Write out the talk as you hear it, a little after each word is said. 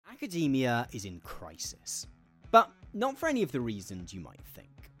academia is in crisis. But not for any of the reasons you might think.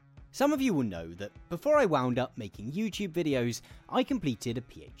 Some of you will know that before I wound up making YouTube videos, I completed a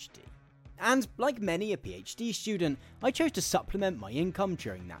PhD. And like many a PhD student, I chose to supplement my income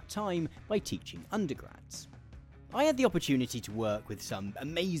during that time by teaching undergrads. I had the opportunity to work with some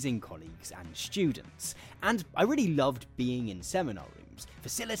amazing colleagues and students, and I really loved being in seminar rooms,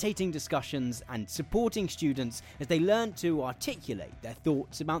 facilitating discussions and supporting students as they learned to articulate their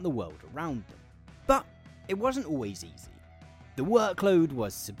thoughts about the world around them. But it wasn't always easy. The workload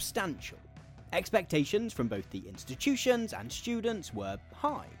was substantial. Expectations from both the institutions and students were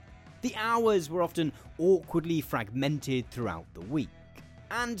high. The hours were often awkwardly fragmented throughout the week.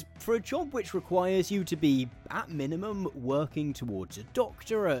 And for a job which requires you to be, at minimum, working towards a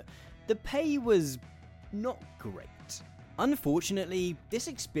doctorate, the pay was not great. Unfortunately, this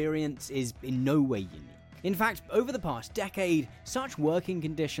experience is in no way unique. In fact, over the past decade, such working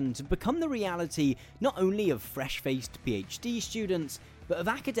conditions have become the reality not only of fresh-faced PhD students, but of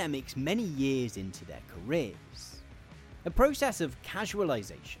academics many years into their careers. A process of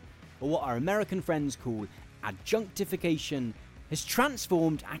casualization, or what our American friends call adjunctification, has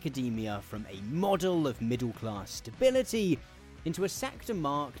transformed academia from a model of middle-class stability into a sector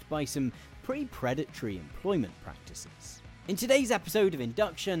marked by some pretty predatory employment practices. In today's episode of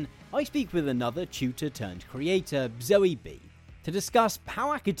Induction, I speak with another tutor-turned-creator, Zoe B, to discuss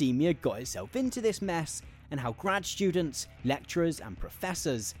how academia got itself into this mess and how grad students, lecturers and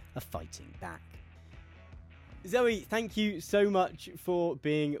professors are fighting back. Zoe, thank you so much for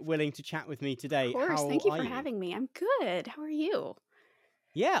being willing to chat with me today. Of course, thank you for having me. I'm good. How are you?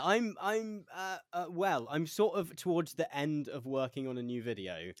 Yeah, I'm well. I'm sort of towards the end of working on a new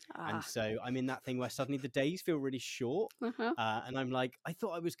video, and so I'm in that thing where suddenly the days feel really short, and I'm like, I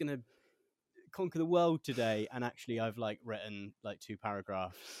thought I was gonna conquer the world today, and actually I've written 2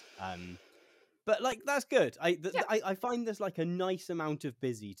 paragraphs. But that's good. I find there's a nice amount of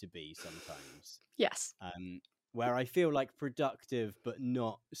busy to be sometimes. Yes. Where I feel productive, but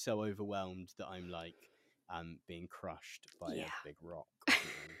not so overwhelmed that I'm being crushed by a big rock.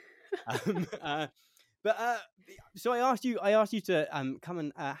 So I asked you to come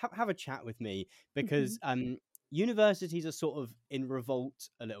and have a chat with me because universities are sort of in revolt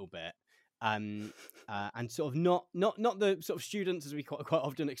a little bit. And sort of not the sort of students as we quite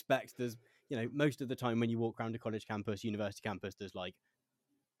often expect. There's most of the time when you walk around a college campus, university campus, there's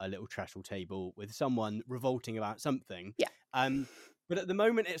a little trestle table with someone revolting about something. Yeah. But at the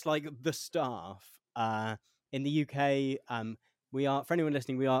moment, it's the staff. In the UK, we are, for anyone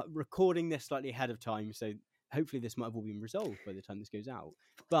listening, we are recording this slightly ahead of time, so hopefully this might have all been resolved by the time this goes out.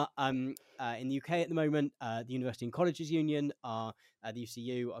 But in the UK at the moment, the University and Colleges Union, the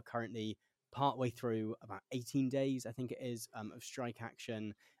UCU, are currently partway through about 18 days, I think it is, of strike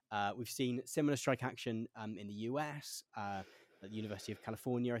action. We've seen similar strike action in the US, at the University of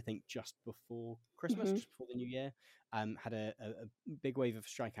California, I think just before Christmas, just before the new year, had a big wave of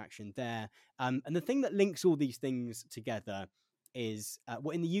strike action there. And the thing that links all these things together is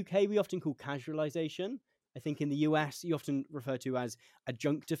what in the UK we often call casualization. I think in the US you often refer to as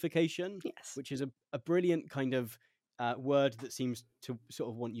adjunctification, which is a brilliant kind of word that seems to sort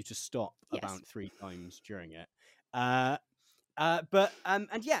of want you to stop about 3 times during it. And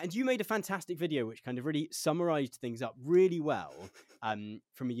you made a fantastic video which kind of really summarized things up really well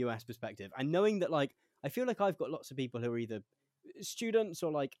from a US perspective. And knowing that I feel like I've got lots of people who are either students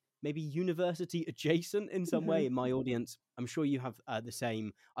or maybe university adjacent in some way in my audience. I'm sure you have the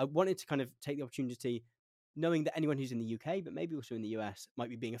same. I wanted to kind of take the opportunity, knowing that anyone who's in the UK, but maybe also in the US, might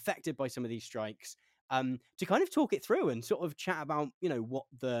be being affected by some of these strikes, to kind of talk it through and sort of chat about, what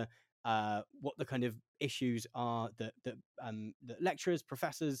the kind of issues are that lecturers,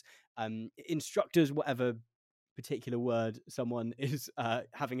 professors, instructors, whatever particular word someone is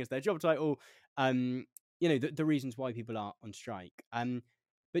having as their job title, the reasons why people are on strike.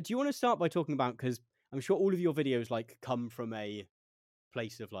 But do you want to start by talking about, because I'm sure all of your videos come from a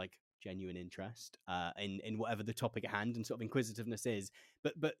place of genuine interest in whatever the topic at hand and sort of inquisitiveness is,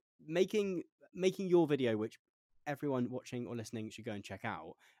 but making your video, which everyone watching or listening should go and check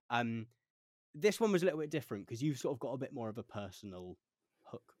out, this one was a little bit different because you've sort of got a bit more of a personal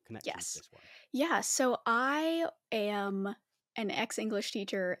hook connection to this one. Yeah, so I am an ex-college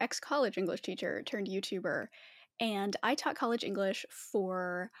English teacher turned YouTuber, and I taught college English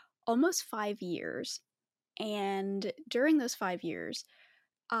for almost 5 years. And during those 5 years,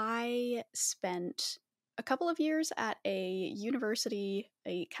 I spent a couple of years at a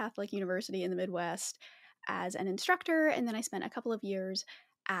Catholic university in the Midwest as an instructor, and then I spent a couple of years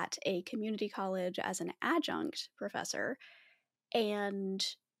at a community college as an adjunct professor. And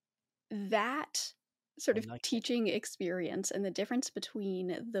that sort I of like it. teaching experience and the difference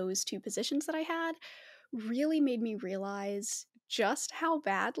between those two positions that I had really made me realize just how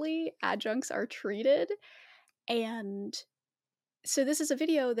badly adjuncts are treated. And so this is a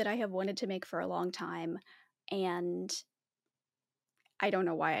video that I have wanted to make for a long time, and I don't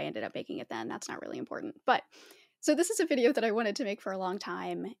know why I ended up making it then. That's not really important. But so this is a video that I wanted to make for a long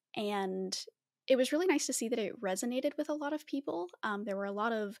time, and it was really nice to see that it resonated with a lot of people. There were a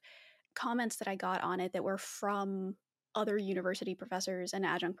lot of comments that I got on it that were from other university professors and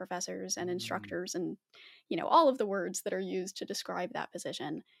adjunct professors and Mm. instructors and all of the words that are used to describe that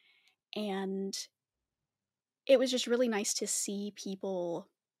position. And it was just really nice to see people,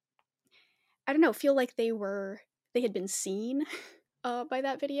 I don't know, feel like they had been seen by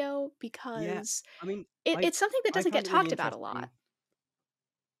that video, Yeah, because I mean, it's something that I doesn't get found it really talked about a lot. interesting.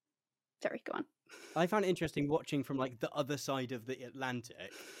 Sorry, go on. I found it interesting watching from like the other side of the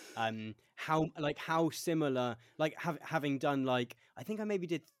Atlantic, how similar, like having done like I think I maybe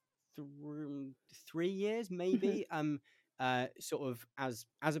did 3 years Mhm, maybe, sort of as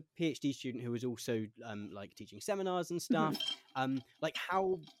a PhD student who was also like teaching seminars and mhm, stuff, like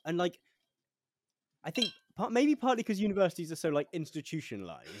how and like I think maybe partly because universities are so like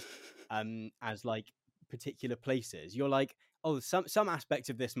institutionalized, as like particular places. You're like, oh, some aspects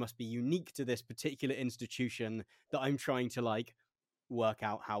of this must be unique to this particular institution that I'm trying to like work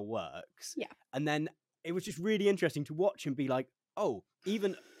out how works. yeah. And then it was just really interesting to watch and be like, oh,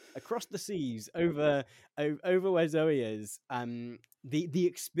 even across the seas over where Zoe is, the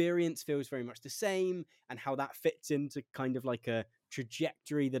experience feels very much the same, and how that fits into kind of like a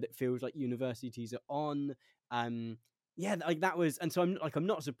trajectory that it feels like universities are on. Yeah, like that was, and so I'm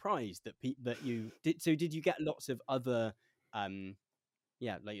not surprised that that you did. So did you get lots of other, um,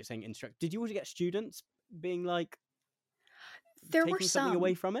 yeah, like you're saying, instruct? Did you also get students being like There were taking something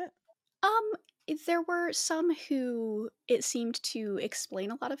away some. from it? Um, there were some who it seemed to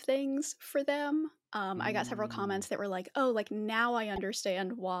explain a lot of things for them. I got several Mm, comments that were like, "Oh, like now I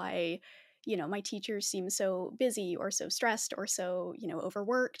understand why, my teachers seem so busy or so stressed or so,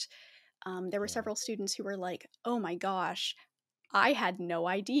 overworked." There were yeah. several students who were like, "Oh my gosh, I had no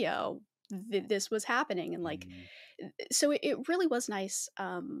idea this was happening," and like, Mm, so it really was nice,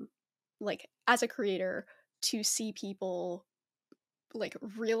 like as a creator, to see people like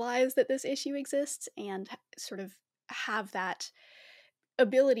realize that this issue exists and sort of have that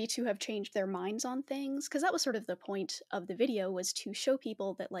ability to have changed their minds on things, because that was sort of the point of the video, was to show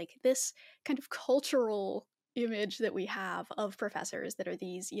people that like this kind of cultural image that we have of professors that are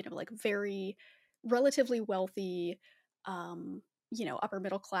these like very relatively wealthy, upper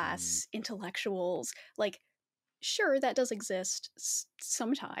middle mm, class intellectuals, like sure that does exist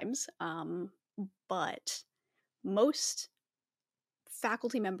sometimes, but most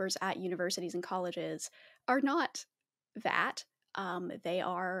faculty members at universities and colleges are not that. They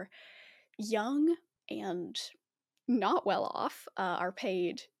are young and not well off, are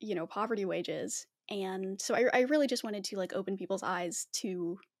paid, poverty wages. And so I really just wanted to like open people's eyes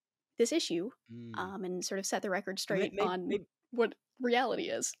to this issue, mm. and sort of set the record And straight on what reality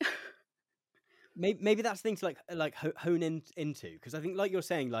is. maybe that's the thing to like hone into, because I think like you're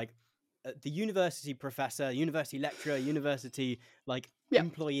saying, like the university professor, university lecturer, university like Yeah.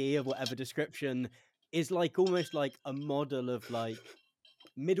 employee of whatever description is like almost like a model of like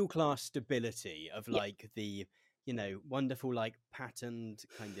middle class stability, of Yeah. like the wonderful like patterned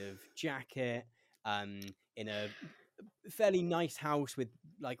kind of jacket, in a fairly nice house with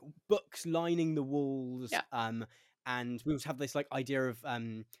like books lining the walls, Yeah. and we also have this like idea of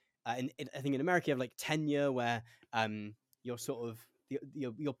I think in America you have like tenure, where you're sort of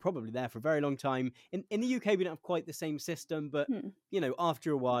you're probably there for a very long time. In the UK we don't have quite the same system, but Hmm.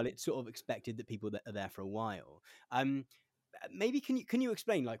 after a while it's sort of expected that people that are there for a while. Maybe can you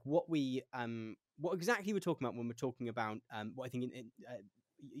explain like what exactly we're talking about when we're talking about what I think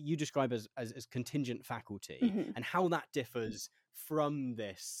you describe as contingent faculty, Hmm. and how that differs from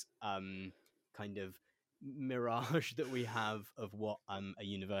this kind of mirage that we have of what a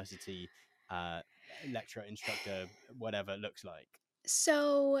university uh, lecturer, instructor, whatever looks like.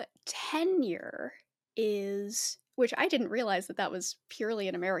 So tenure is, which I didn't realize that that was purely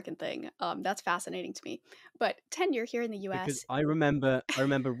an American thing. That's fascinating to me. But tenure here in the Because U.S. I remember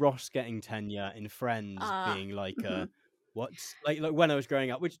Ross getting tenure in Friends Ah. being like Mhm. what's like when I was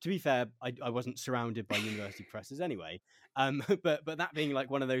growing up, which to be fair, I wasn't surrounded by university professors anyway. But that being like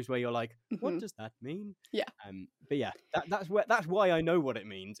one of those where you're like, what Mhm. does that mean? Yeah. But yeah, that's why I know what it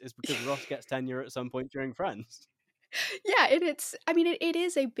means, is because Ross gets tenure at some point during Friends. Yeah, and it's, I mean, it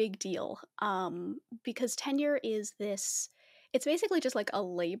is a big deal, because tenure is this, It's basically just like a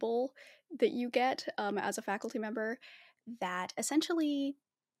label that you get as a faculty member that essentially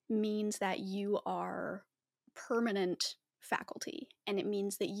means that you are permanent faculty. And it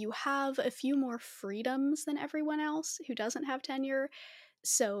means that you have a few more freedoms than everyone else who doesn't have tenure.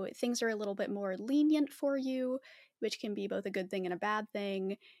 So things are a little bit more lenient for you, which can be both a good thing and a bad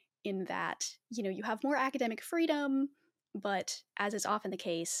thing, in that, you have more academic freedom, but as is often the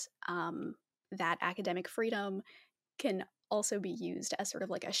case, that academic freedom can also be used as sort of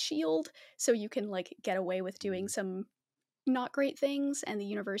like a shield. So you can like get away with doing Mm, some not great things and the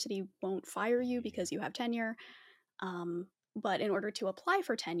university won't fire you yeah. because you have tenure. But in order to apply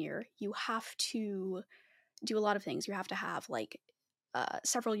for tenure, you have to do a lot of things. You have to have like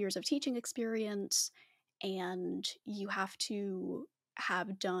several years of teaching experience, and you have to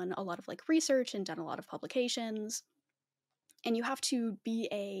have done a lot of like research and done a lot of publications, and you have to be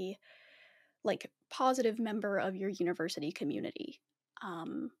a like positive member of your university community.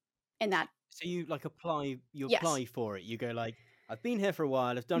 Um, and that, So you yes, apply for it. You go like, I've been here for a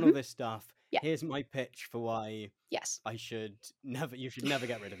while. I've done all hmm this stuff. yeah, Here's my pitch for why yes, you should never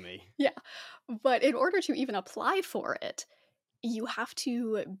get rid of me. yeah. But in order to even apply for it, you have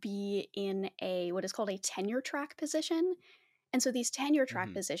to be in a what is called a tenure track position. And so these tenure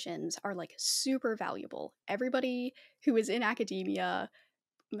track Hmm. positions are like super valuable. Everybody who is in academia,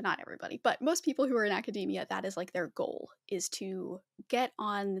 not everybody, but most people who are in academia, that is like their goal, is to get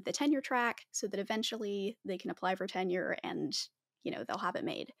on the tenure track so that eventually they can apply for tenure and, they'll have it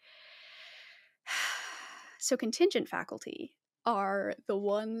made. So contingent faculty are the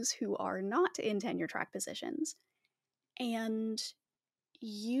ones who are not in tenure track positions. And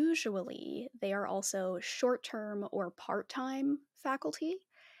usually they are also short term or part time faculty.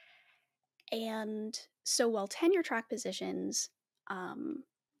 And so while tenure track positions um,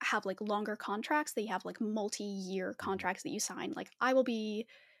 have like longer contracts, they have like multi-year contracts that you sign. Like I will be,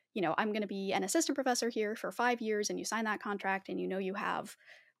 I'm going to be an assistant professor here for 5 years, and you sign that contract, and you have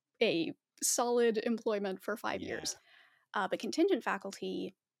a solid employment for five Yeah. years. But contingent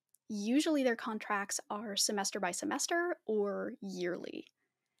faculty, usually their contracts are semester by semester or yearly.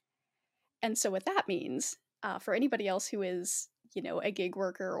 And so what that means for anybody else who is, a gig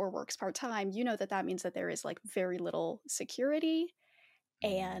worker or works part time, that means that there is like very little security,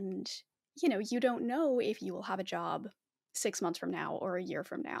 Mm. and you don't know if you will have a job 6 months from now or a year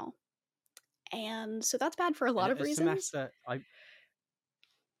from now. And so that's bad for a And lot of reasons.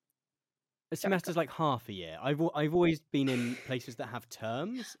 a Sorry, go. semester's like half a year. I've always been in places that have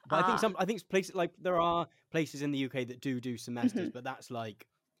terms, but Ah, I think places like there are places in the UK that do semesters, mhm. but that's like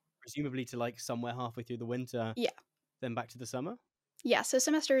presumably to like somewhere halfway through the winter, Yeah. then back to the summer. Yeah, so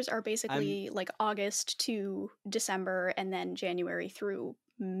semesters are Um, basically like August to December and then January through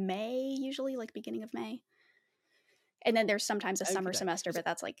May, usually like beginning of May. And then there's sometimes a summer okay, semester, but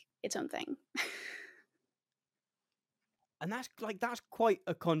that's like its own thing. and that's quite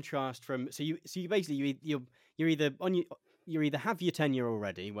a contrast from you basically you're either on you you either have your tenure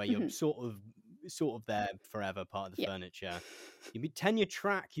already where you're Mhm. sort of there forever, part of the Yeah. furniture. You be tenure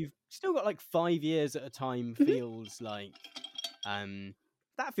track, you've still got like 5 years at a time. Mhm. Feels like um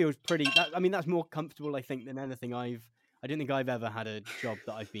that feels pretty, that I mean that's more comfortable I think than anything I don't think I've ever had a job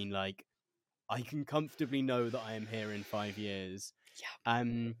that I've been like I can comfortably know that I am here in 5 years. Yeah.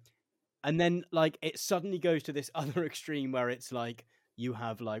 um and then like it suddenly goes to this other extreme where it's like you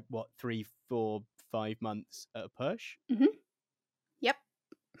have like what 3, 4, 5 months at a push. Mhm. Yep.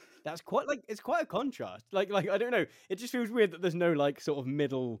 That's quite like it's quite a contrast. Like I don't know. It just feels weird that there's no like sort of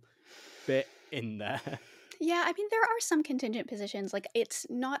middle bit in there. Yeah, I mean, there are some contingent positions. Like, it's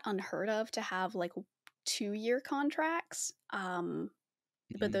not unheard of to have like 2-year contracts,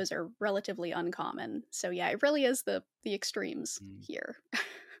 but Mhm. those are relatively uncommon. So yeah, it really is the extremes Mm. here.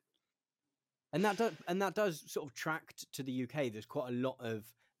 And that does sort of track to the UK. There's quite a lot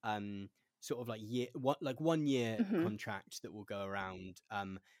of sort of like 1 year Hmm. contracts that will go around.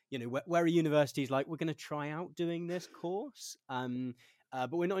 Where a university is like, we're going to try out doing this course,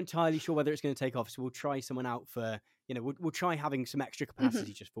 but we're not entirely sure whether it's going to take off. So we'll try someone out for we'll try having some extra Hmm.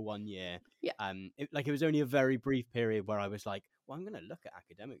 capacity just for 1 year. Yeah. It was only a very brief period where I was like, well, I'm going to look at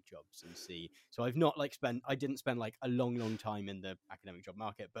academic jobs and see. So I didn't spend like a long time in the academic job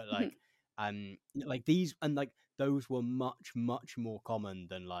market, but Hmm. like these and like those were much more common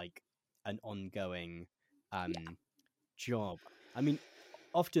than like an ongoing Yeah. um job. I mean,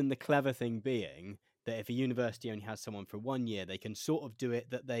 often the clever thing being that if a university only has someone for 1 year, they can sort of do it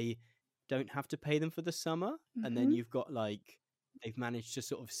that they don't have to pay them for the summer, and then Hmm. you've got like they've managed to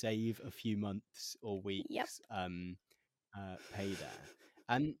sort of save a few months or Yep. weeks pay there.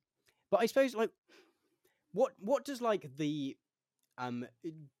 um but I suppose like what does like the um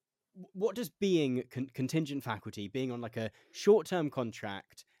what does being contingent faculty, being on like a short-term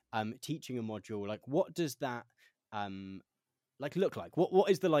contract, teaching a module, like what does that like look like? What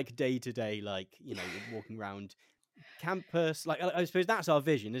is the like day-to-day, like, you know, walking around campus? Like I suppose that's our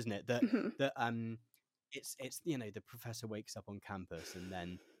vision, isn't it? Mhm. That it's you know, the professor wakes up on campus and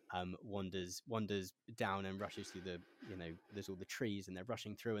then wanders down and rushes through the, you know, there's all the trees and they're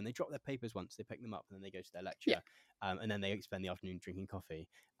rushing through and they drop their papers once, they pick them up and then they go to their Yeah. lecture, and then they spend the afternoon drinking coffee.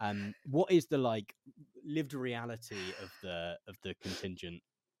 What is the like lived reality of the contingent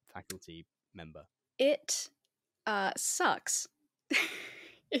faculty member? It sucks.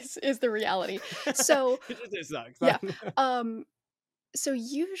 is the reality. So It sucks. yeah. So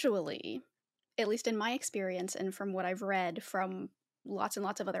usually, at least in my experience and from what I've read from lots and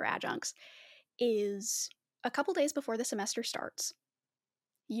lots of other adjuncts, is a couple days before the semester starts,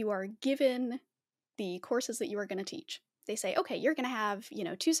 you are given the courses that you are going to teach. They say, okay, you're going to have,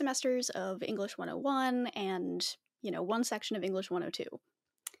 2 semesters of English 101 and, one section of English 102.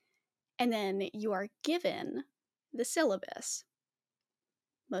 And then you are given the syllabus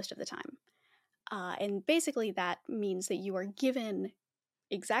most of the time. And basically that means that you are given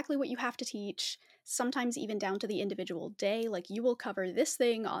exactly what you have to teach, sometimes even down to the individual day. Like, you will cover this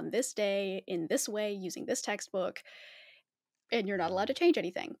thing on this day in this way using this textbook, and you're not allowed to change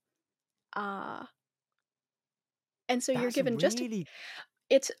anything. And so you're That's given just really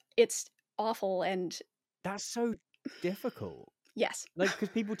it's awful. And that's so difficult. yes. Like, because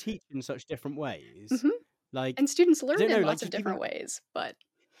people teach in such different ways. Hmm. Like, And students I learn don't in know, like lots of just even different ways, but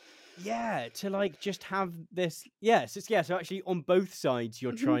yeah, to like just have this. Yes, it's yeah. So actually, on both sides,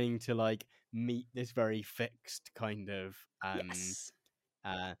 you're mhm, trying to like meet this very fixed kind of yes.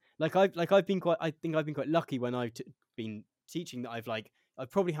 I've been quite. I think I've been quite lucky when I've been teaching, that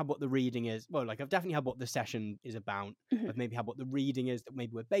I've probably had what the reading is. Well, like I've definitely had what the session is about. Mhm, I've maybe had what the reading is that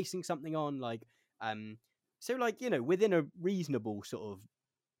maybe we're basing something on. Um, so like, you know, within a reasonable sort of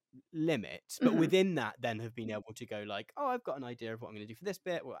limits, but mhm. within that then have been able to go like, oh, I've got an idea of what I'm going to do for this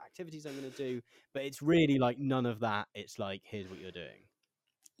bit, what activities I'm going to do, but it's really like none of that. It's like, here's what you're doing.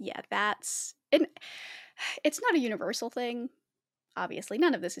 Yeah, and it's not a universal thing. Obviously,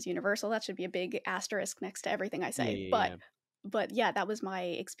 none of this is universal. That should be a big asterisk next to everything I Yeah, say. yeah, But yeah. but yeah, that was my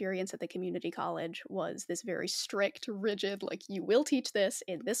experience at the community college, was this very strict, rigid, like, you will teach this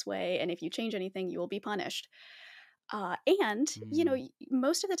in this way, and if you change anything, you will be punished. And Mm.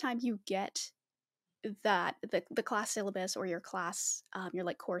 most of the time you get that the class syllabus or your class, your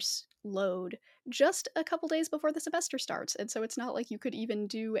like course load, just a couple days before the semester starts, and so it's not like you could even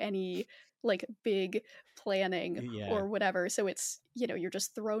do any like big planning Yeah. or whatever. So it's, you're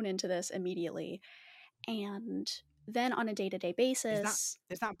just thrown into this immediately, and then on a day-to-day is that basis.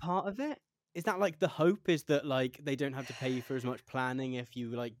 is that part of it? Is that like the hope, is that like they don't have to pay you for as much planning if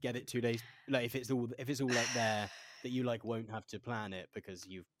you like get it 2 days, like if it's all like there, that you like won't have to plan it because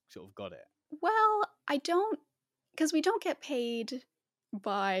you've sort of got it? Well, I don't, because we don't get paid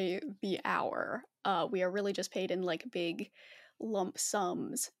by the hour. We are really just paid in like big lump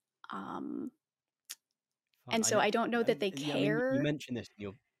sums. Um, Fine. and so I don't know that they Yeah, I mean, you care. mentioned this in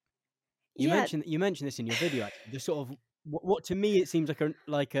your Yeah. you mentioned this in your video, actually. The sort of what to me it seems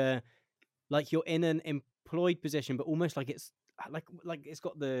like you're in an employed position, but almost like it's like it's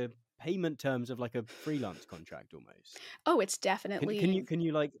got the payment terms of like a freelance contract almost. Oh, it's Can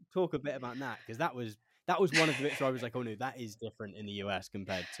you definitely. like talk a bit about that? Because that was one of the bits where I was like, oh no, that is different in the US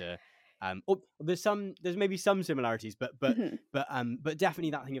compared to there's maybe some similarities, Mhm. but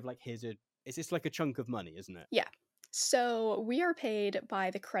definitely that thing of like, it's just like a chunk of money, isn't it? Yeah. So we are paid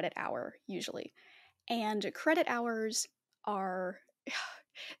by the credit hour usually. And credit hours are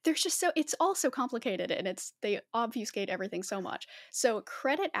there's just so it's all so complicated, and they obfuscate everything so much. So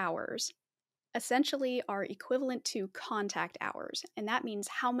credit hours essentially are equivalent to contact hours, and that means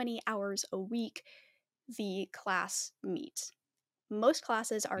how many hours a week the class meets. Most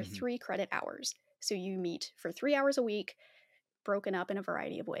classes are Hmm. 3 credit hours. So you meet for 3 hours a week, broken up in a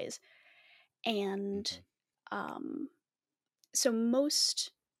variety of ways. And Hmm. um, so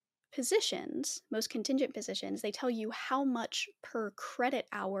most contingent positions, they tell you how much per credit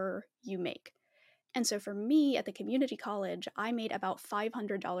hour you make. And so for me at the community college, I made about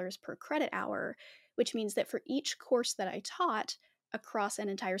 $500 per credit hour, which means that for each course that I taught across an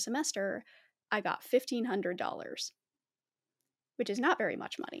entire semester, I got $1,500, which is not very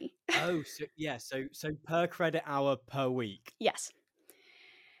much money. Oh, so yeah, so per credit hour per week. Yes.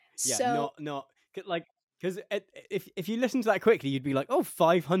 Yeah, So, not like, because if you listen to that quickly, you'd be like, oh,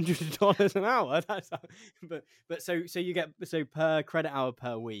 $500 an hour. That's but so you get, so per credit hour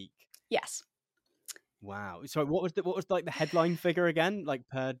per week. yes. Wow. So what was like the headline figure again? Like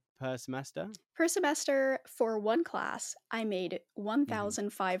per semester? Per semester for one class, I made Hmm.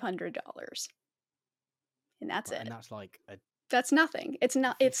 $1,500, and that's Right, and it. that's like a That's nothing. It's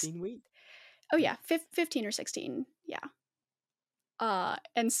not. It's 15-week. oh yeah, 15 or 16. Yeah.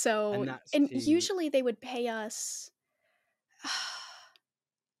 And so And that's and to usually they would pay us.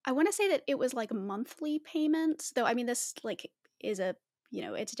 I want to say that it was like monthly payments, though. I mean, this like is a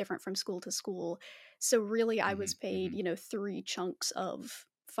it's different from school to school. So really, I hmm was paid hmm 3 chunks of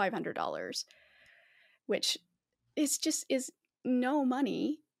 $500, which is no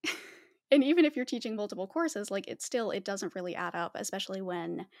money. And even if you're teaching multiple courses, like it doesn't really add up, especially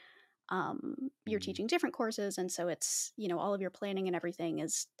when you're mm. teaching different courses, and so it's all of your planning and everything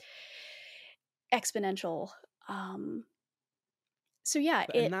is exponential. Um, so yeah,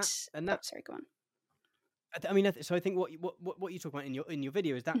 But it. and Oh, that sorry, go on. I mean, so I think what you talk about in your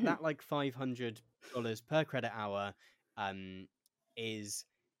video is that Mhm. like $500 per credit hour, um, is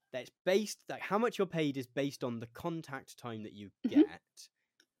that's based like how much you're paid is based on the contact time that you Mhm. get,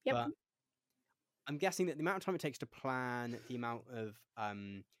 Yep. but I'm guessing that the amount of time it takes to plan, the amount of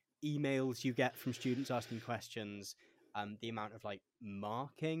emails you get from students asking questions, the amount of like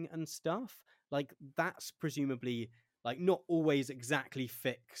marking and stuff, like that's presumably like not always exactly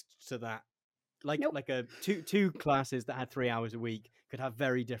fixed to that. Nope. Like a two classes that had 3 hours a week could have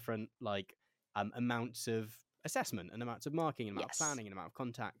very different like amounts of assessment and amounts of marking and amount of Yes. planning and amount of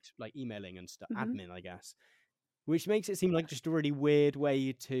contact, like emailing and stuff, Mhm. admin, I guess, which makes it seem like just a really weird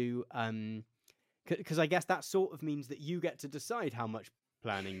way to because I guess that sort of means that you get to decide how much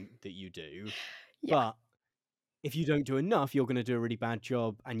planning that you do, Yeah. but if you don't do enough, you're going to do a really bad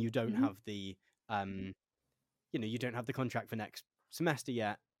job, and you don't Mhm. have the you don't have the contract for next semester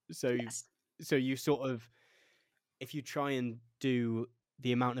yet. So Yes. you sort of, if you try and do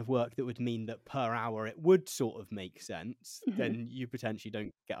the amount of work that would mean that per hour it would sort of make sense, Mhm. then you potentially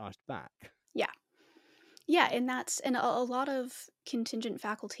don't get asked back. Yeah. Yeah, and a lot of contingent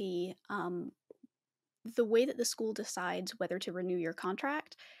faculty, the way that the school decides whether to renew your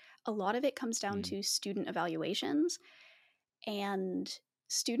contract, a lot of it comes down Mm, to student evaluations. And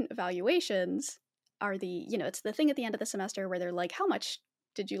student evaluations are it's the thing at the end of the semester where they're like, how much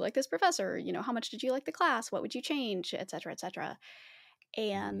did you like this professor? How much did you like the class? What would you change? Et cetera, et cetera.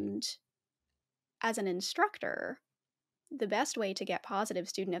 mm, And as an instructor, the best way to get positive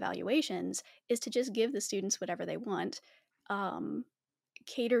student evaluations is to just give the students whatever they want, um,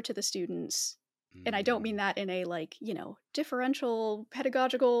 cater to the students. And I don't mean mm. that in a like, differential,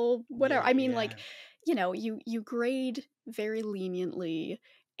 pedagogical, Yeah, whatever. I mean yeah. like, you grade very leniently,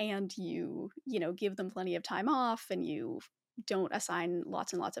 and you give them plenty of time off, and you don't assign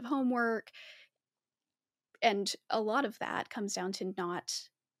lots and lots of homework. And a lot of that comes down to not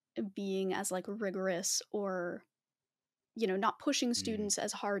being as like rigorous, or not pushing Mm, students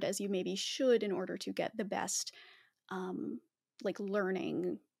as hard as you maybe should in order to get the best um, like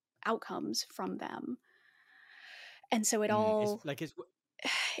learning outcomes from them. And so it It's all like it's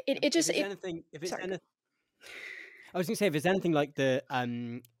it if just it's it anything, if it's sorry, go. anything, I was gonna say if it's anything like the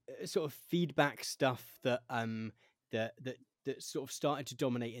sort of feedback stuff that that sort of started to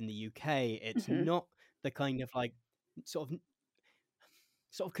dominate in the UK, it's Hmm. not the kind of like sort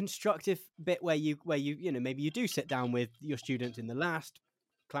of constructive bit where you know maybe you do sit down with your students in the last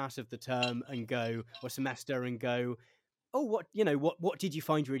class of the term and go, or semester, and go, oh, what did you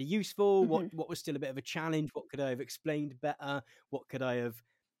find really useful, Hmm. what was still a bit of a challenge, what could I have explained better, what could I have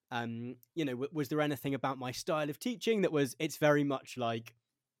was there anything about my style of teaching that was, it's very much like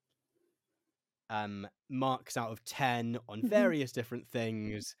marks out of 10 on Hmm. various different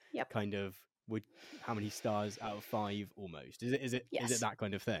things, Yep. kind of, would, how many stars out of 5 almost, is it Yes. that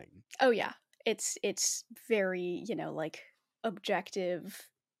kind of thing? Oh yeah, it's very like objective,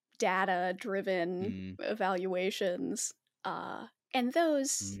 data driven Mm, evaluations, and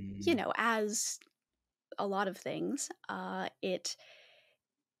those mm, as a lot of things, it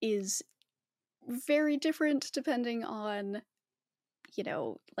is very different depending on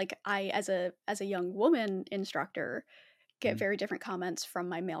like I, as a young woman instructor, get mm, very different comments from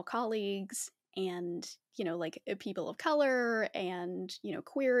my male colleagues, and like people of color, and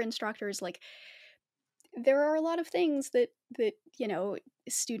queer instructors. Like there are a lot of things that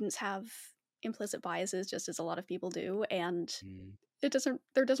students have implicit biases, just as a lot of people do, and mm. there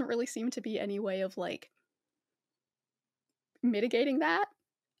doesn't really seem to be any way of like mitigating that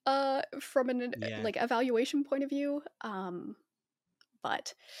from an Yeah. like evaluation point of view.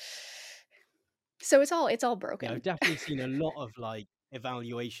 But so it's all Yeah, I've broken. definitely seen a lot of like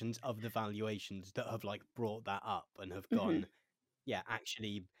evaluations of the valuations that have like brought that up and have Hmm. gone, yeah,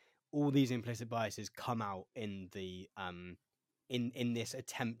 actually, all these implicit biases come out in the in this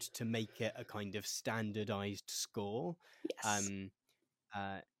attempt to make it a kind of standardized score. Yes. Um,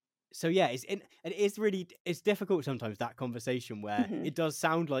 uh, so yeah, it's difficult sometimes, that conversation where Hmm. it does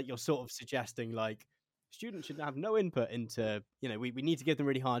sound like you're sort of suggesting like students should have no input into, we need to give them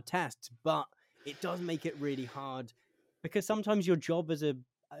really hard tests, but it does make it really hard because sometimes your job as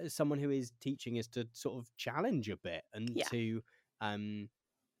someone who is teaching is to sort of challenge a bit and Yeah. to um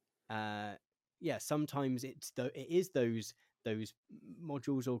yeah, sometimes it is those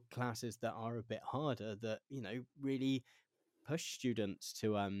modules or classes that are a bit harder that really push students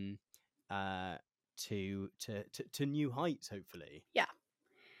to uh to new heights, hopefully. Yeah.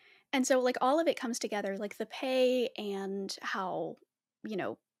 And so, like, all of it comes together, like the pay and how, you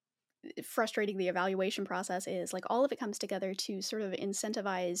know, frustrating the evaluation process is, like, all of it comes together to sort of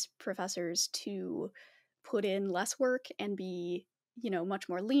incentivize professors to put in less work and be, much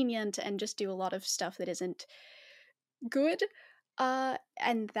more lenient and just do a lot of stuff that isn't good.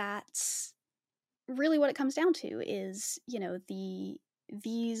 And that's really what it comes down to is,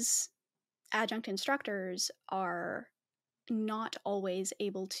 these adjunct instructors are not always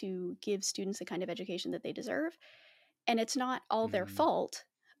able to give students the kind of education that they deserve. And it's not all their Mm, fault.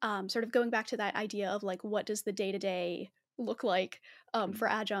 Sort of going back to that idea of like, what does the day to day look like for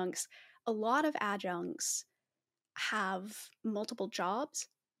mm, adjuncts? A lot of adjuncts have multiple jobs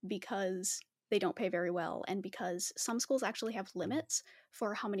because they don't pay very well, and because some schools actually have mm. limits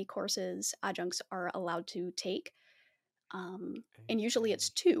for how many courses adjuncts are allowed to take. And usually it's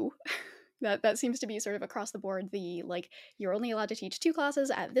Okay. two. That seems to be sort of across the board. The like, you're only allowed to teach two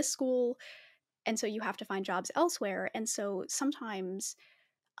classes at this school, and so you have to find jobs elsewhere. And so sometimes,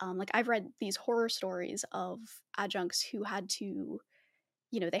 like, I've read these horror stories of adjuncts who had to,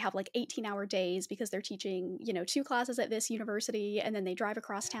 they have like 18-hour days because they're teaching, two classes at this university, and then they drive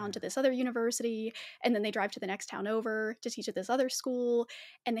across town Yeah. to this other university, and then they drive to the next town over to teach at this other school,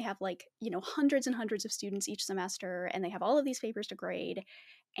 and they have like, hundreds and hundreds of students each semester, and they have all of these papers to grade,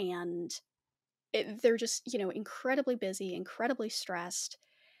 and they're just, incredibly busy, incredibly stressed,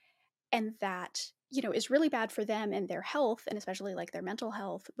 and that, is really bad for them and their health, and especially like their mental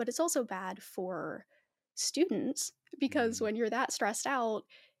health, but it's also bad for students because Mm, when you're that stressed out,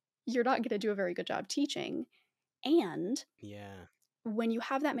 you're not going to do a very good job teaching. And yeah. when you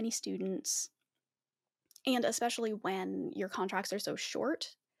have that many students, and especially when your contracts are so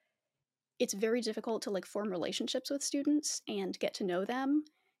short, it's very difficult to like form relationships with students and get to know them.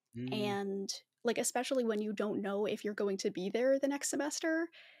 Mm, And like, especially when you don't know if you're going to be there the next semester,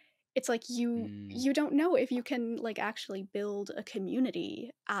 it's like you mm. you don't know if you can like actually build a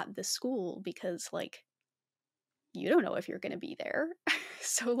community at the school because like you don't know if you're going to be there.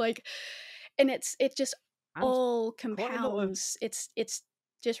 So like, and it just And all quite a lot of compounds. It's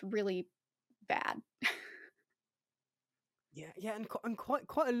just really bad. yeah, and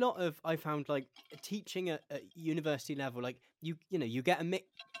quite a lot of, I found, like, teaching at university level, like you get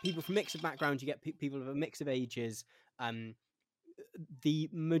people from mix of backgrounds, you get people of a mix of ages. Um, the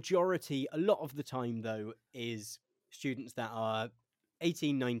majority, a lot of the time though, is students that are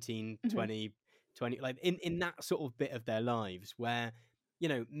 18, 19, Hmm. 20, 20, like in that sort of bit of their lives where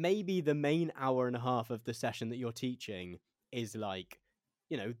maybe the main hour and a half of the session that you're teaching is like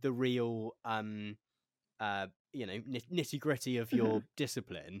the real nitty gritty of Hmm. your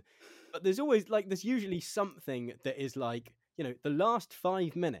discipline. But there's usually something that is like, the last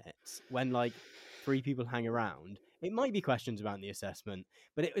 5 minutes when like three people hang around, it might be questions about the assessment,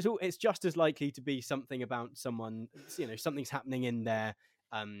 but it's just as likely to be something about someone, something's happening in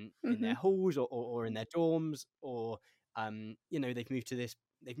Hmm. their halls or in their dorms, or they've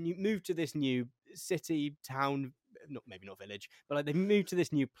moved to this new city, town, not maybe not village, but like they've moved to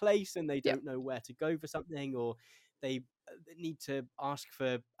this new place and they Yeah. don't know where to go for something, or they need to ask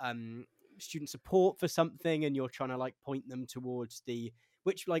for student support for something, and you're trying to like point them towards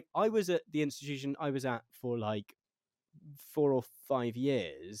which, like, I was at the institution I was at for like 4 or 5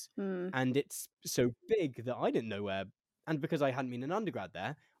 years, Mm. and it's so big that I didn't know where, and because I hadn't been an undergrad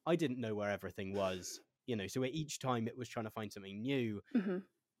there, I didn't know where everything was. So each time it was trying to find something new. Hmm.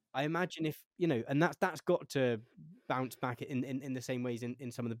 I imagine if and that's got to bounce back in the same ways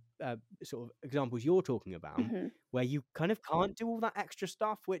in some of the sort of examples you're talking about, Hmm. where you kind of can't do all that extra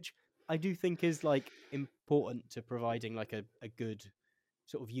stuff, which I do think is like important to providing like a good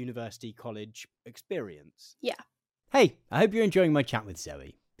sort of university college experience. Yeah. Hey, I hope you're enjoying my chat with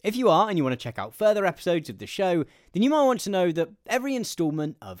Zoe. If you are and you want to check out further episodes of the show, then you might want to know that every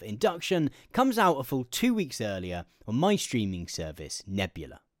instalment of Induction comes out a full 2 weeks earlier on my streaming service,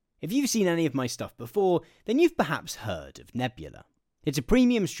 Nebula. If you've seen any of my stuff before, then you've perhaps heard of Nebula. It's a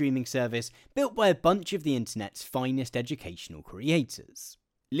premium streaming service built by a bunch of the internet's finest educational creators.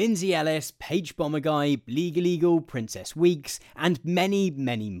 Lindsay Ellis, Paige Bomberguy, Legal Eagle, Princess Weeks, and many,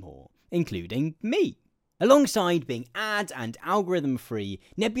 many more, including me. Alongside being ad and algorithm free,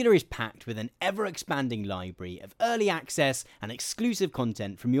 Nebula is packed with an ever-expanding library of early access and exclusive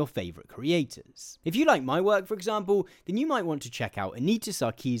content from your favourite creators. If you like my work, for example, then you might want to check out Anita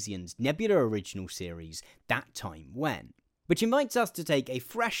Sarkeesian's Nebula original series, That Time When, which invites us to take a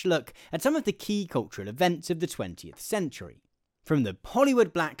fresh look at some of the key cultural events of the 20th century, from the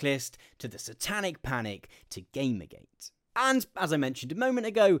Hollywood blacklist to the Satanic Panic to Gamergate. And, as I mentioned a moment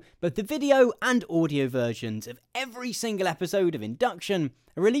ago, both the video and audio versions of every single episode of Induction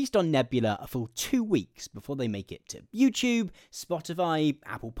are released on Nebula a full 2 weeks before they make it to YouTube, Spotify,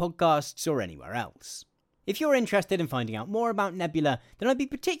 Apple Podcasts, or anywhere else. If you're interested in finding out more about Nebula, then I'd be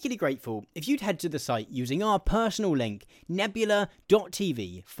particularly grateful if you'd head to the site using our personal link,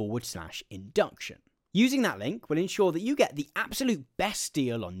 nebula.tv/induction. Using that link will ensure that you get the absolute best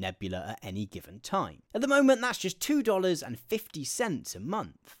deal on Nebula at any given time. At the moment, that's just $2.50 a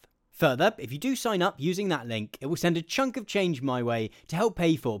month. Further, if you do sign up using that link, it will send a chunk of change my way to help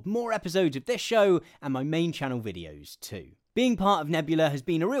pay for more episodes of this show and my main channel videos too. Being part of Nebula has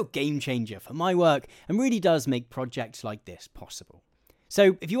been a real game changer for my work and really does make projects like this possible.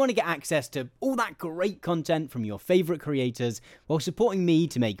 So if you want to get access to all that great content from your favourite creators while supporting me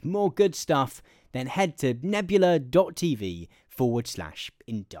to make more good stuff, then head to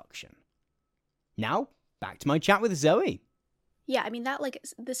nebula.tv/induction. Now, back to my chat with Zoe. Yeah, I mean, that, like,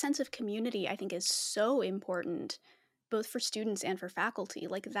 the sense of community, I think, is so important, both for students and for faculty.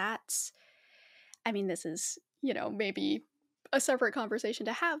 Like, that's, I mean, this is, maybe a separate conversation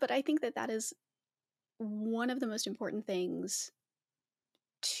to have, but I think that is one of the most important things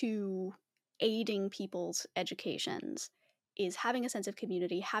to aiding people's educations, is having a sense of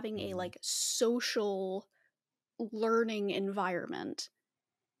community, having a, like, social learning environment.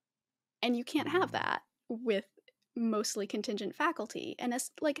 And you can't have that with mostly contingent faculty. And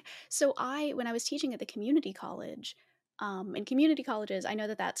as, like, so when I was teaching at the community college, in community colleges, I know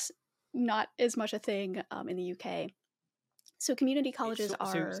that that's not as much a thing in the UK. So community colleges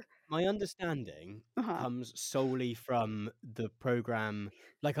are... My understanding Uh-huh. comes solely from the program.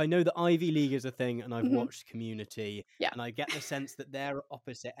 Like, I know that Ivy League is a thing, and I've watched Community, and I get the sense that they're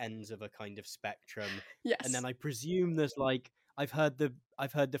opposite ends of a kind of spectrum. Yes. And then I presume there's, like, I've heard the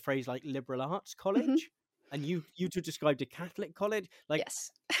phrase, like, liberal arts college, and you two described a Catholic college. Like,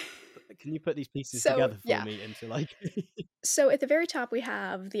 yes. Can you put these pieces together for me into, like... So at the very top, we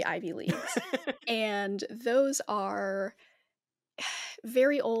have the Ivy Leagues, and those are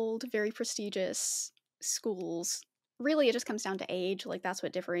very old, very prestigious schools. Really, it just comes down to age. Like, that's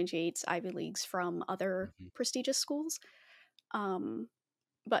what differentiates Ivy Leagues from other prestigious schools.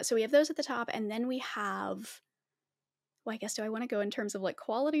 But so we have those at the top, and then we have... Well, I guess, do I want to go in terms of, like,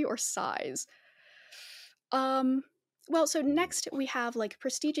 quality or size? Well, so next we have, like,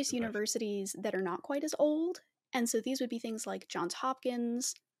 prestigious universities that are not quite as old. And so these would be things like Johns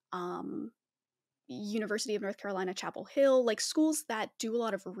Hopkins, University of North Carolina, Chapel Hill, like, schools that do a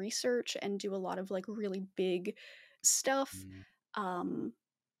lot of research and do a lot of, like, really big stuff,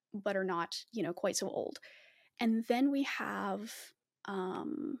 but are not, quite so old. And then we have,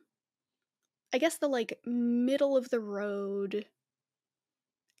 I guess, the, like, middle of the road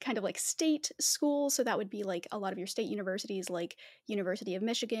kind of, like, state schools. So that would be, like, a lot of your state universities, like University of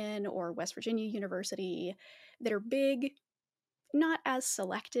Michigan or West Virginia University, that are big, not as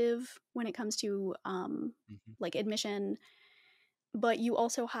selective when it comes to like, admission, but you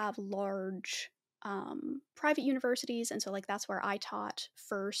also have large private universities. And so, like, that's where I taught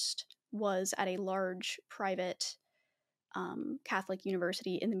first, was at a large private Catholic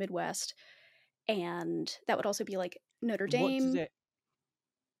university in the Midwest. And that would also be, like, Notre Dame. What does it...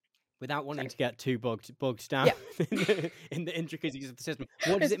 Without wanting to get too bogged down in the intricacies of the system,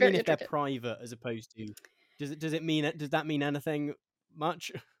 what does it mean if they're private as opposed to... Does that mean anything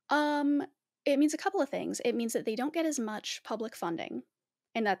much? It means a couple of things. It means that they don't get as much public funding,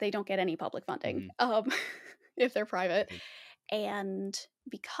 and that they don't get any public funding if they're private. And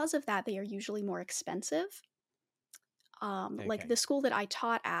because of that, they are usually more expensive. Like, the school that I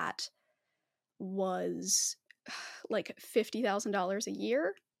taught at was like $50,000 a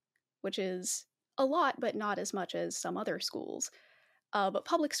year, which is a lot, but not as much as some other schools. But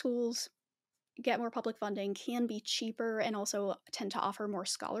public schools get more public funding, can be cheaper, and also tend to offer more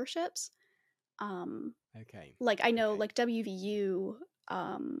scholarships. Like, I know, like, WVU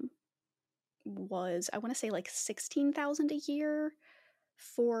was, I want to say, like, $16,000 a year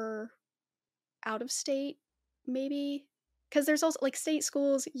for out of state, maybe. because there's also like state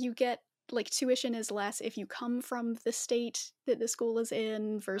schools, you get like tuition is less if you come from the state that the school is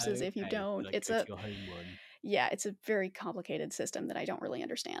in versus if you Okay, don't. like It's go to a your home one. Yeah, it's a very complicated system that I don't really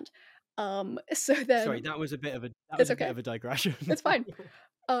understand. So Sorry, then that was it's a bit okay. of a digression. It's fine.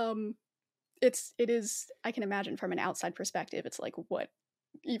 Um, it is. I can imagine from an outside perspective, it's like, what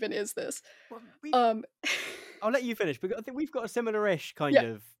even is this? Well, Um, I'll let you finish because I think we've got a similar-ish kind yeah.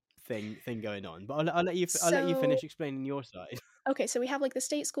 of thing going on. But I'll let you So finish explaining your side. okay, so we have like the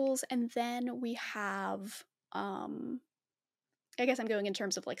state schools, and then we have um I guess I'm going in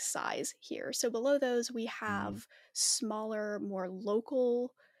terms of like size here. So below those, we Mm, have smaller, more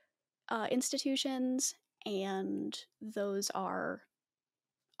local institutions, and those are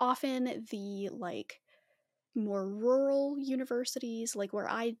often the like more rural universities. Like where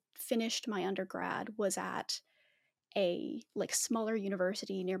I finished my undergrad was at a like smaller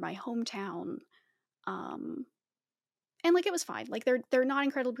university near my hometown. Um, and like it was fine. Like they're not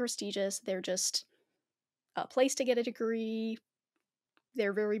incredibly prestigious. They're just a place to get a degree.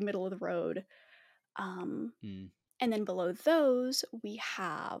 They're very middle of the road. Um, mm, and then below those, we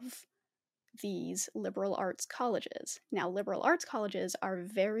have these liberal arts colleges. Now, liberal arts colleges are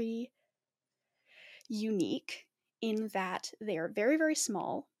very unique in that they are very, very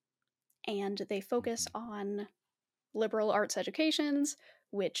small and they focus mhm, on liberal arts educations,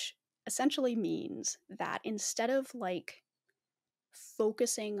 which essentially means that instead of like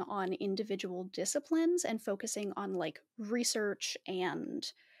focusing on individual disciplines and focusing on like research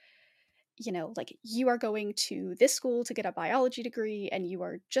and like you are going to this school to get a biology degree and you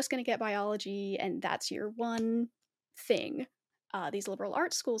are just going to get biology and that's your one thing. These liberal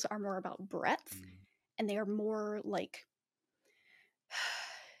arts schools are more about breadth mm, and they are more like,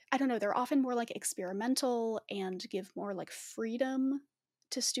 I don't know, they're often more like experimental and give more like freedom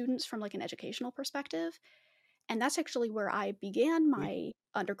to students from like an educational perspective. And that's actually where I began we my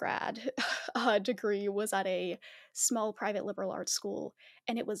undergrad degree was at a small private liberal arts school,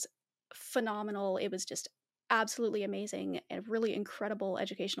 and it was phenomenal. It was just absolutely amazing and really incredible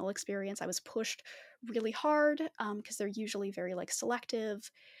educational experience. I was pushed really hard because they're usually very like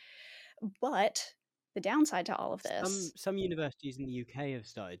selective, but the downside to all of this, some universities in the UK have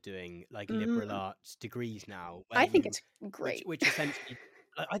started doing like liberal mm, arts degrees now, where I think you it's great. which essentially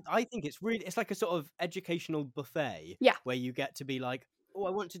I think it's like a sort of educational buffet Yeah. where you get to be like, oh,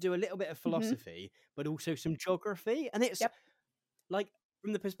 I want to do a little bit of Hmm. philosophy, but also some geography, and it's Yep. like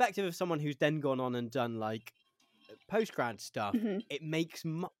from the perspective of someone who's then gone on and done like postgrad stuff, Hmm. it makes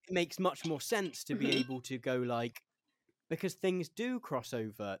much more sense to be Hmm. able to go like because things do cross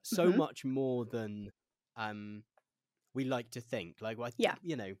over so Hmm. much more than um we like to think. Like, Yeah.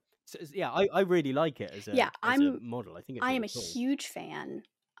 yeah, I really like it Yeah. as a model. I think it's I am really a cool. huge fan,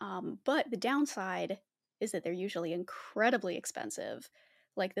 but the downside is that they're usually incredibly expensive.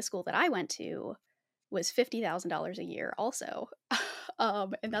 Like the school that I went to was $50,000 a year, also,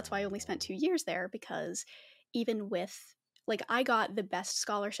 and that's why I only spent Oh. 2 years there because even with like I got the best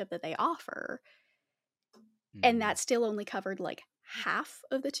scholarship that they offer, and Mm. that still only covered like half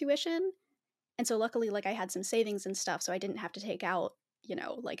of the tuition. And so luckily, like I had some savings and stuff, so I didn't have to take out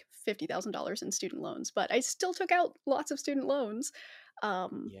like $50,000 in student loans, but I still took out lots of student loans.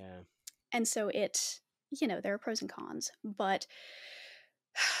 Um, Yeah. and so there are pros and cons. But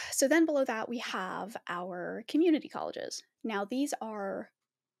so then below that, we have our community colleges. Now, these are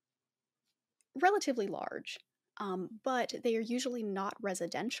relatively large, but they are usually not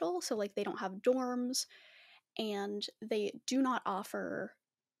residential. So, like, they don't have dorms and they do not offer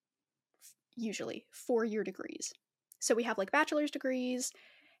usually 4-year degrees. So, we have like bachelor's degrees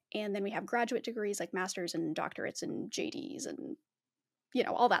and then we have graduate degrees like masters and doctorates and JDs and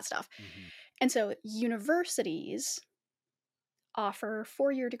all that stuff. Hmm. And so universities offer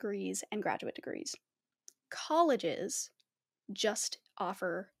 4-year degrees and graduate degrees. Colleges just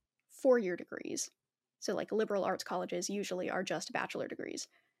offer 4-year degrees. So like liberal arts colleges usually are just bachelor degrees.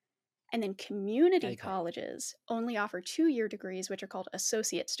 And then community Okay. colleges only offer 2-year degrees, which are called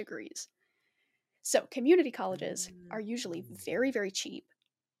associate's degrees. So community colleges are usually Mm. very, very cheap,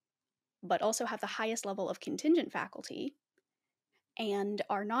 but also have the highest level of contingent faculty and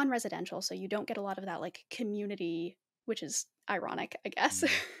are non-residential, so you don't get a lot of that like community, which is ironic, I guess,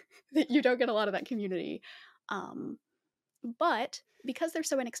 Mm. that you don't get a lot of that community. Um, but because they're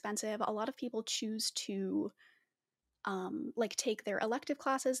so inexpensive, a lot of people choose to like take their elective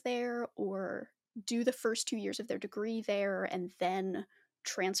classes there or do the first 2 years of their degree there and then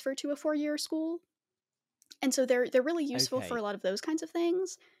transfer to a 4-year school. And so they're really useful for Okay. a lot of those kinds of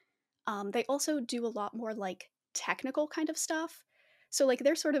things. They also do a lot more like technical kind of stuff. So like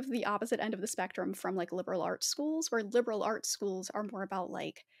they're sort of the opposite end of the spectrum from like liberal arts schools, where liberal arts schools are more about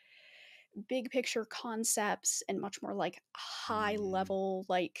like big picture concepts and much more like high Mm, level,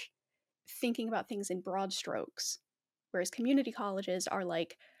 like thinking about things in broad strokes. Whereas community colleges are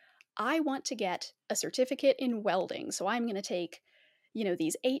like, I want to get a certificate in welding, so I'm going to take,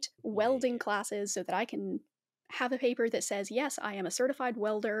 these 8 yeah, welding classes so that I can have a paper that says, yes, I am a certified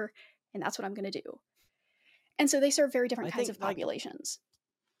welder, and that's what I'm going to do. And so they serve very different I kinds think of like populations.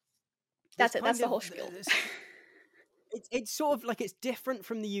 there's That's it. That's kind the of whole spiel. it's sort of like it's different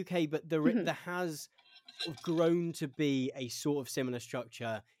from the UK, but Mhm, there has sort of grown to be a sort of similar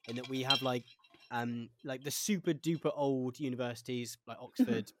structure in that we have like the super duper old universities like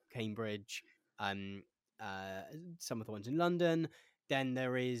mhm, Oxford, Cambridge, um, uh, some of the ones in London. Then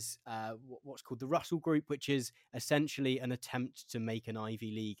there is what's called the Russell Group, which is essentially an attempt to make an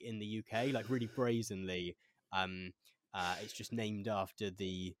Ivy League in the UK, like really brazenly. Um, it's just named after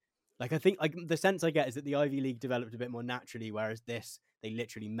the like I think like the sense I get is that the Ivy League developed a bit more naturally, whereas this they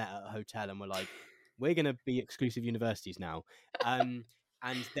literally met at a hotel and were like, we're going to be exclusive universities now. Um,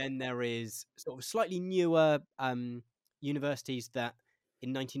 and then there is sort of slightly newer universities that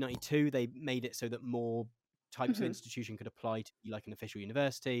in 1992 they made it so that more types of mhm, institution could apply to be like an official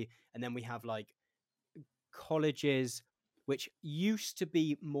university. And then we have like colleges, which used to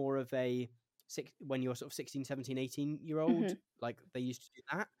be more of a when you're sort of 16, 17, 18-year old, mhm, like they used to do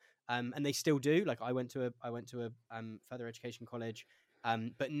that. And they still do. Like I went to a further education college,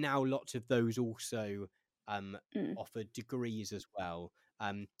 but now lots of those also mm, offer degrees as well.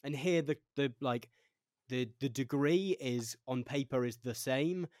 And here the degree is on paper is the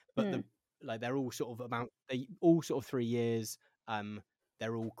same, but mm, they're all sort of about they all sort of 3 years.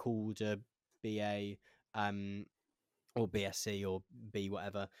 They're all called a BA, or BSc or B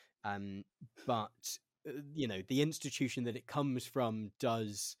whatever. But the institution that it comes from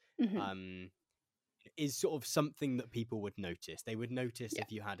does mhm. um is sort of something that people would notice. They would notice Yeah,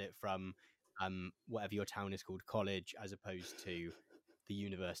 if you had it from whatever your town is called, college, as opposed to the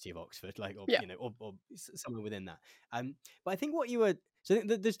University of Oxford, like, or yeah. or somewhere within that. But I think what you were so I think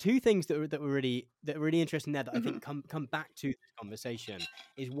that there's two things that were really interesting there that I Mhm, think come back to this conversation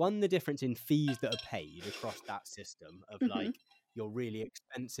is one, the difference in fees that are paid across that system of mhm, like your really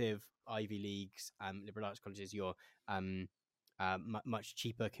expensive Ivy Leagues, liberal arts colleges, your much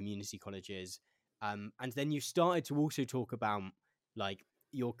cheaper community colleges, and then you started to also talk about like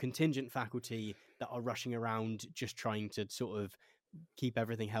your contingent faculty that are rushing around just trying to sort of keep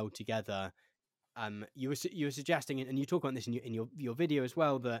everything held together. You were suggesting, and you talk about this in your video as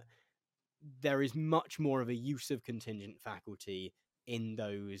well, that there is much more of a use of contingent faculty in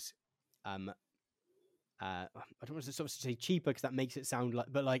those. I don't want to sort of say cheaper because that makes it sound like,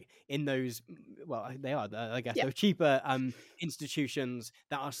 but like in those, well, they are, I guess, yeah, they're cheaper institutions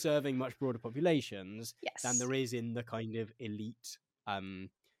that are serving much broader populations than yes. there is in the kind of elite um,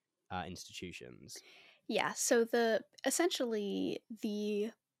 institutions. Yeah, so the essentially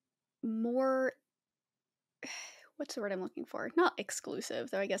the more what's the word I'm looking for? Not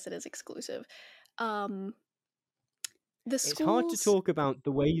exclusive, though I guess it is exclusive. Um, the It's hard to schools, talk about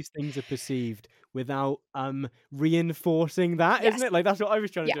the ways things are perceived without reinforcing that, isn't yes, it? Like that's what I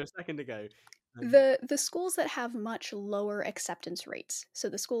was trying to yeah. do a second ago. Um, The schools that have much lower acceptance rates, so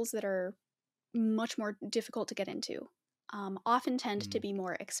the schools that are much more difficult to get into, often tend to mm, be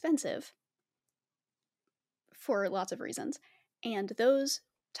more expensive for lots of reasons. And those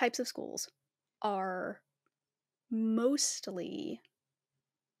types of schools are mostly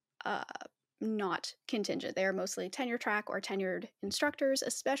uh, not contingent. They are mostly tenure track or tenured instructors,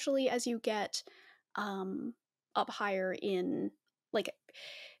 especially as you get up higher in like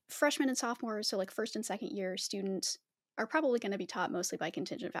freshmen and sophomores. So, like first and second year students are probably going to be taught mostly by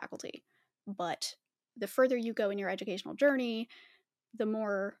contingent faculty. But the further you go in your educational journey, the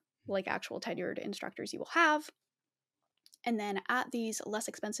more like actual tenured instructors you will have. And then at these less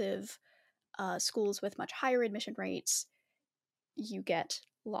expensive schools with much higher admission rates, you get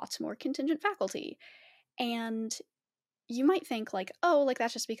lots more contingent faculty. And you might think like, oh, like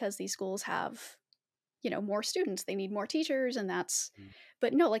that's just because these schools have, more students, they need more teachers, and that's, mm,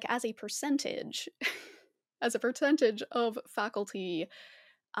 but no, like as a percentage, as a percentage of faculty,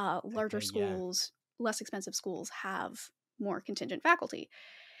 larger okay, yeah, schools, less expensive schools have more contingent faculty.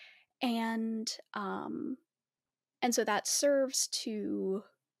 And and so that serves to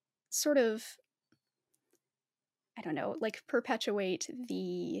sort of, I don't know, like perpetuate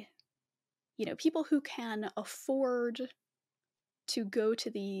the, people who can afford to go to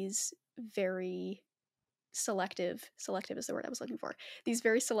these very selective is the word I was looking for. These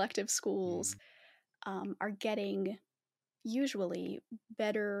very selective schools mm, are getting usually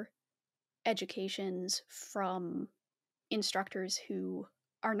better educations from instructors who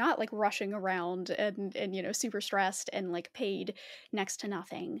are not like rushing around and super stressed and like paid next to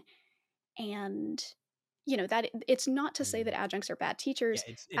nothing. And that it's not to say that Mm. adjuncts are bad Yeah, teachers.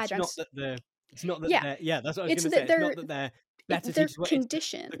 it's not Adjuncts, that it's not that yeah, they're yeah, that's what I was it's gonna say. that It's not that they're better they're teachers, but it's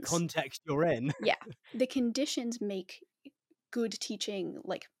the conditions. context you're in. Yeah, the conditions make good teaching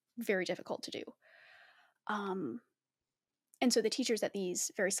like very difficult to do. Um, and so the teachers at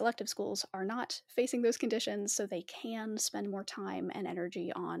these very selective schools are not facing those conditions, so they can spend more time and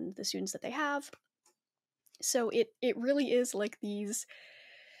energy on the students that they have. So it really is like these,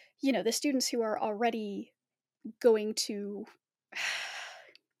 the students who are already going to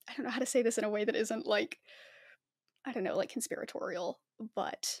I don't know how to say this in a way that isn't like, I don't know, like conspiratorial,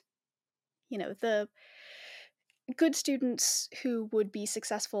 but the good students who would be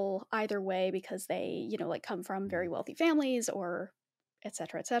successful either way because they, like come from very Mm. wealthy families or et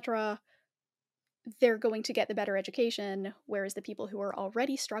cetera, they're going to get the better education, whereas the people who are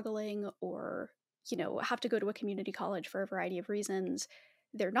already struggling or, have to go to a community college for a variety of reasons,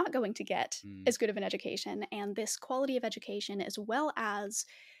 they're not going to get Mm. as good of an education. And this quality of education, as well as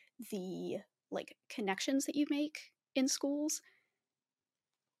the like connections that you make in schools,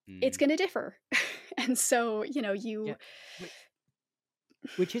 it's Mm. going to differ. And so, Yeah. you.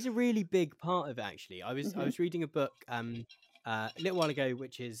 Which is a really big part of it, actually. I Mhm, was reading a book a little while ago,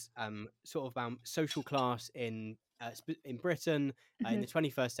 which is sort of about social class in Britain in mhm, the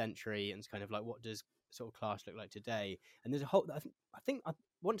 21st century, and it's kind of like what does sort of class look like today? And there's a whole I think I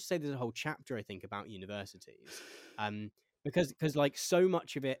want to say there's a whole chapter I think about universities, um, because like so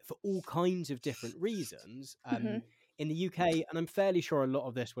much of it for all kinds of different reasons mhm, in the UK, and I'm fairly sure a lot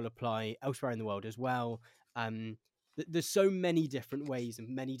of this will apply elsewhere in the world as well. Um, there's so many different ways and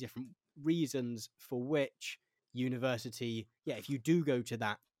many different reasons for which university, yeah, if you do go to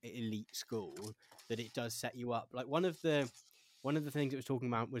that elite school, that it does set you up. Like one of the things it was talking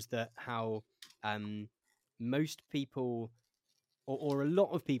about was that how um most people, or a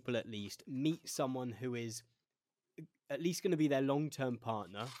lot of people at least, meet someone who is at least going to be their long-term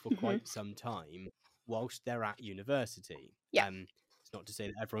partner for mhm. quite some time whilst they're at university. Yeah, It's not to say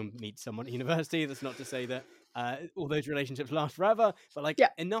that everyone meets someone at university. That's not to say that all those relationships last forever. But like yeah,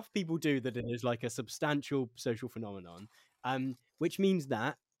 enough people do that it is like a substantial social phenomenon. Which means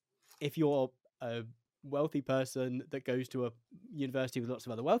that if you're a wealthy person that goes to a university with lots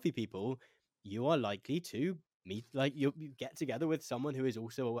of other wealthy people, you are likely to meet like you get together with someone who is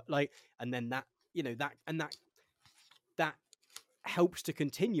also like, and then that that helps to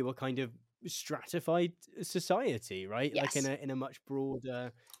continue a kind of stratified society, right? Like yes, in a much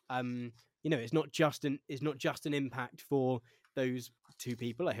broader, um, it's not just an impact for those two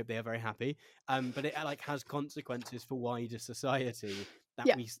people. I hope they are very happy. But it like has consequences for wider society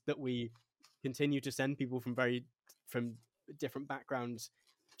yeah, that we continue to send people from different backgrounds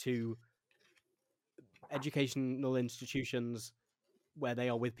to educational institutions where they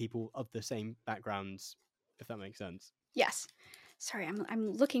are with people of the same backgrounds, if that makes sense. yes. Sorry,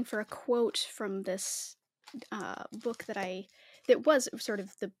 I'm looking for a quote from this book that was sort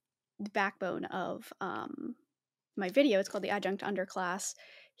of the backbone of my video. It's called The Adjunct Underclass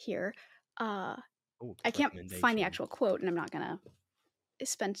here. Uh, Oh, I good can't find the recommendation. actual quote, and I'm not going to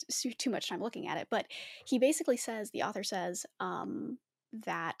spend too much time looking at it, but he basically says, the author says,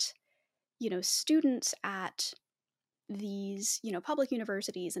 that, students at these, public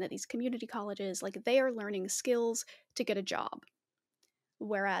universities and at these community colleges, like they are learning skills to get a job.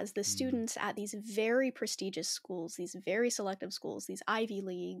 Whereas the Mm. students at these very prestigious schools, these very selective schools, these Ivy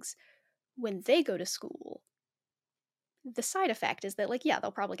Leagues, when they go to school, the side effect is that, like, yeah,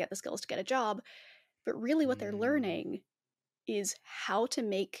 they'll probably get the skills to get a job, but really what they're Mm. learning is how to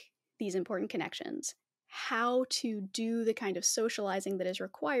make these important connections, how to do the kind of socializing that is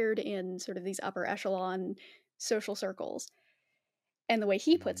required in sort of these upper echelon social circles. And the way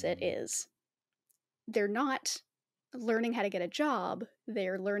he puts it Mm. is they're not learning how to get a job,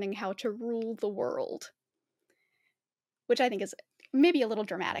 they're learning how to rule the world, which I think is maybe a little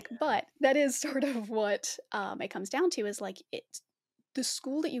dramatic, Yeah. but that is sort of what it comes down to is like the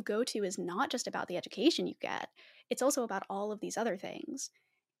school that you go to is not just about the education you get, it's also about all of these other things.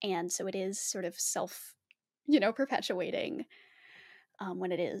 And so it is sort of self, perpetuating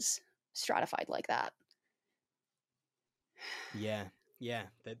when it is stratified like that. Yeah. Yeah.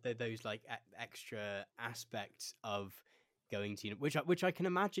 Those like extra aspects of going to which I can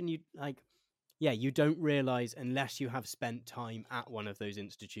imagine you like. Yeah, you don't realize unless you have spent time at one of those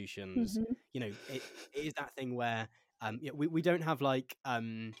institutions. Hmm. It is that thing where yeah, we don't have like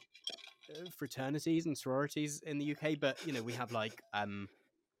fraternities and sororities in the UK, but we have like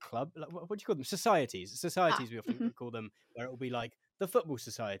club, like, what do you call them? Societies we often Mhm. call them, where it will be like the football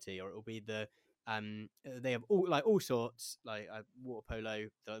society, or it will be the they have all sorts, like water polo.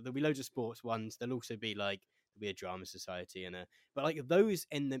 There'll be loads of sports ones. There'll also be like there'll be a drama society and a, but like those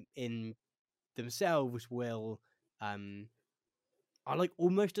in themselves will are like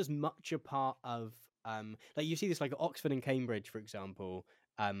almost as much a part of like you see this like at Oxford and Cambridge, for example,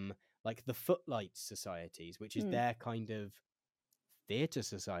 like the Footlights societies, which is Mm. their kind of theatre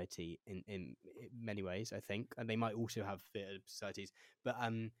society in many ways, I think, and they might also have theatre societies, but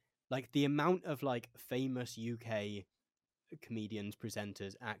like the amount of like famous UK comedians,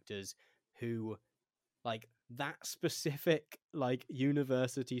 presenters, actors who like that specific like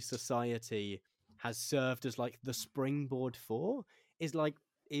university society has served as like the springboard for is like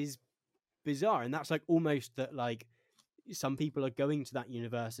is bizarre. And that's like almost that like some people are going to that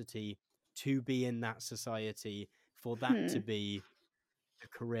university to be in that society, for that to Hmm. be a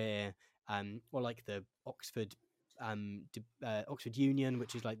career. Or like the Oxford Oxford Union,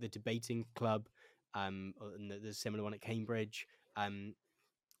 which is like the debating club, and there's a similar one at Cambridge.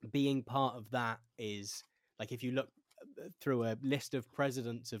 Being part of that is like, if you look through a list of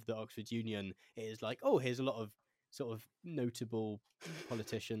presidents of the Oxford Union, it is like, oh, here's a lot of sort of notable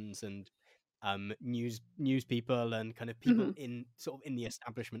politicians and news people and kind of people Mhm. in sort of in the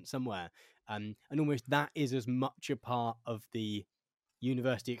establishment somewhere, and almost that is as much a part of the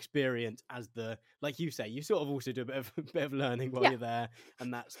university experience as the, like you say, you sort of also do a bit of a bit of learning while Yeah. you're there,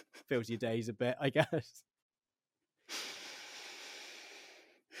 and that fills your days a bit, I guess.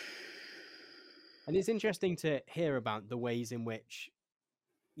 And it's interesting to hear about the ways in which,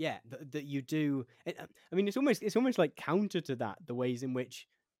 yeah, that you do. I mean, it's almost like counter to that, the ways in which,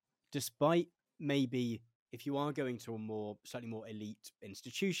 despite maybe if you are going to a more slightly more elite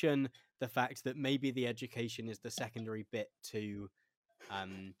institution, the fact that maybe the education is the secondary bit to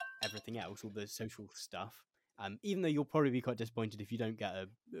everything else, all the social stuff. Even though you'll probably be quite disappointed if you don't get a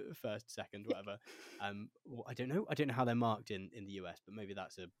first, second, whatever. Well, I don't know how they're marked in the US, but maybe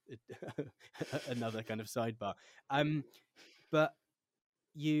that's another kind of sidebar. But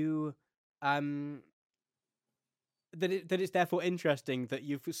you, um, that it's therefore interesting that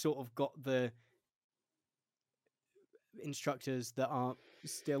you've sort of got the instructors that are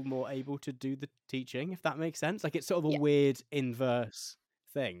still more able to do the teaching, if that makes sense. Like, it's sort of a Yeah. weird inverse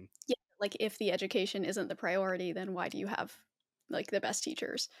thing. Yeah. Like if the education isn't the priority, then why do you have like the best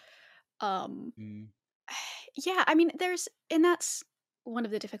teachers? Um Mm. yeah, I mean and that's one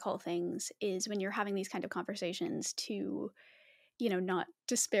of the difficult things is when you're having these kind of conversations to, not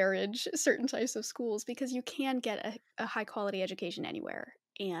disparage certain types of schools, because you can get a high quality education anywhere.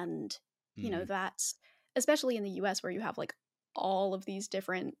 And, Mm. that's especially in the US where you have like all of these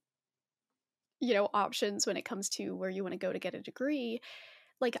different, options when it comes to where you want to go to get a degree.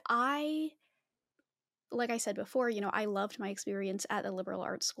 Like like I said before, I loved my experience at the liberal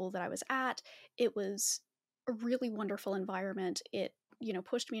arts school that I was at. It was a really wonderful environment. It,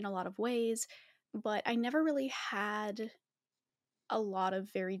 pushed me in a lot of ways, but I never really had a lot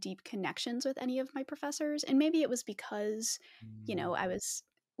of very deep connections with any of my professors. And maybe it was because, Mm.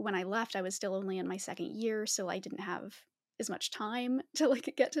 when I left, I was still only in my second year, so I didn't have as much time to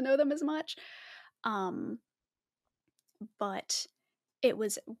like get to know them as much. Um, but it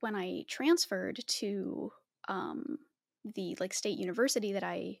was when I transferred to the like state university that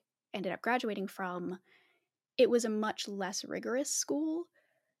I ended up graduating from, it was a much less rigorous school,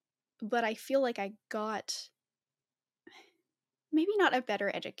 but I feel like I got maybe not a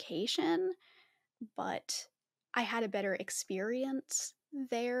better education, but I had a better experience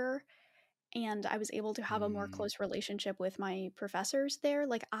there, and I was able to have a more Mm. close relationship with my professors there.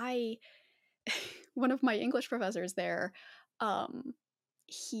 Like one of my English professors there, um,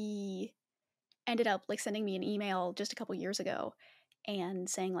 he ended up like sending me an email just a couple years ago and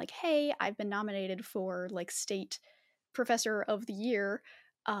saying like, "Hey, I've been nominated for like state professor of the year,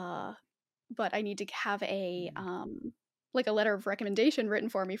 uh, but I need to have a like a letter of recommendation written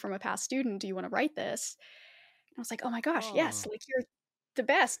for me from a past student. Do you want to write this?" And I was like, "Oh my gosh, yes! Oh, Like you're the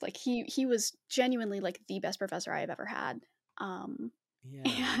best." Like he was genuinely like the best professor I have ever had. Um,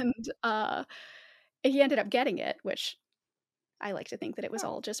 yeah. and he ended up getting it, which I like to think that it was Oh.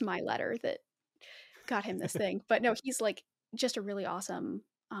 all just my letter that got him this thing. But no, he's like just a really awesome,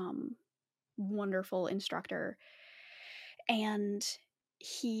 wonderful instructor. And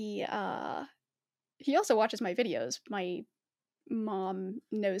he he also watches my videos. My mom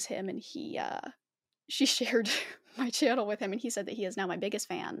knows him, and she shared my channel with him, and he said that he is now my biggest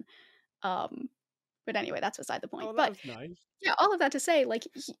fan. Um but anyway, that's beside the point. Oh, But that's nice. yeah, all of that to say, like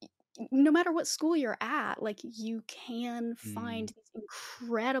no matter what school you're at, like, you can find Mm. these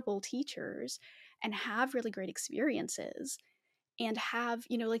incredible teachers and have really great experiences and have,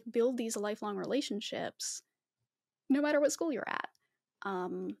 like, build these lifelong relationships no matter what school you're at.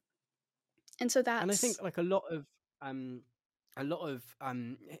 Um, and so And I think that's like um a lot of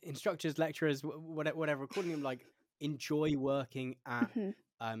instructors, lecturers, whatever, calling them, like, enjoy working Mhm,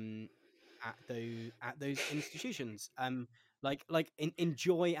 um at those institutions.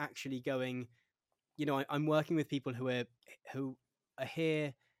 Enjoy actually going. I'm working with people who are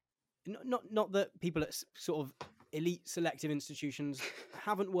here. Not that people at sort of elite selective institutions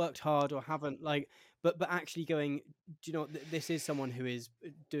haven't worked hard or haven't, like, but actually going, do you know what, this is someone who is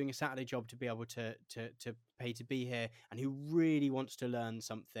doing a Saturday job to be able to pay to be here, and who really wants to learn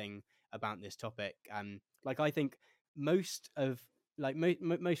something about this topic. Like, I think most of, like,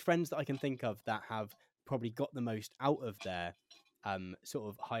 most friends that I can think of that have probably got the most out of their sort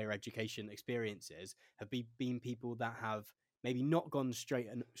of higher education experiences have been people that have maybe not gone straight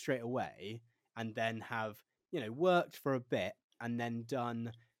away, and then have, worked for a bit, and then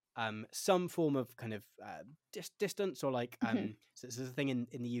done some form of kind of distance, or like, mhm, so there's a thing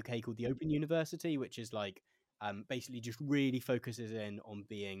in the UK called the Open University, which is like, basically just really focuses in on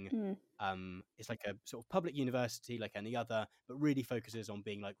being, mm, it's like a sort of public university like any other, but really focuses on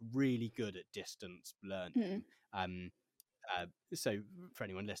being like really good at distance mm, learning. um so for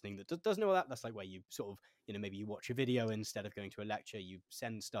anyone listening that doesn't know that, that's like where you sort of, maybe you watch a video instead of going to a lecture, you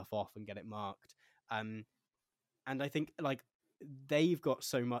send stuff off and get it marked. Um and I think, like, they've got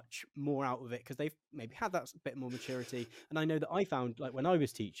so much more out of it because they've maybe had that bit more maturity. And I know that I found, like, when I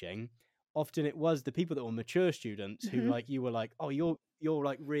was teaching, often it was the people that were mature students who, mhm, like, you were like, oh, you're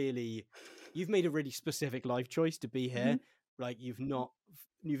like, really, you've made a really specific life choice to be mhm, here. Like, you've not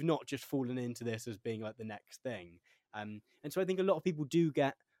just fallen into this as being like the next thing. And so I think a lot of people do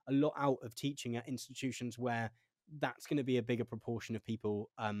get a lot out of teaching at institutions where that's going to be a bigger proportion of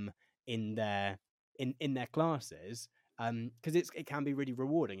people in their in their classes, because it can be really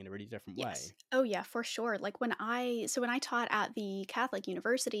rewarding in a really different yes. way. Oh, yeah, for sure. Like, when I taught at the Catholic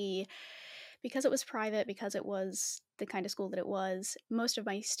university, because it was private, because it was the kind of school that it was, most of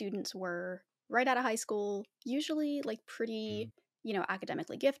my students were right out of high school, usually, like, pretty, Mm.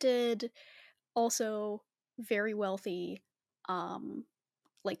 academically gifted, also very wealthy. Um,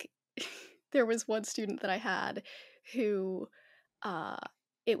 like, there was one student that I had who, uh,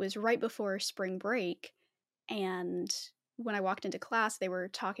 it was right before spring break, and when I walked into class, they were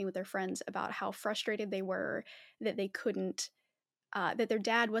talking with their friends about how frustrated they were that they couldn't, that their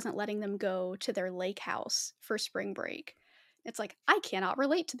dad wasn't letting them go to their lake house for spring break. It's like, I cannot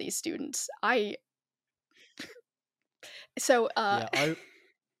relate to these students. So, Yeah,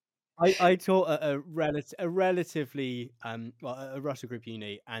 I taught at a relatively, well, at a Russell Group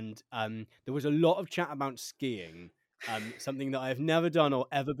uni, and there was a lot of chat about skiing, something that I have never done or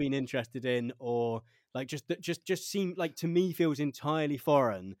ever been interested in, or like, just seemed like, to me, feels entirely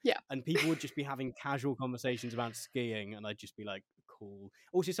foreign. yeah, And people would just be having casual conversations about skiing, and I'd just be like, cool.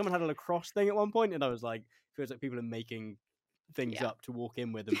 Also, someone had a lacrosse thing at one point, and I was like, feels like people are making things yeah. up to walk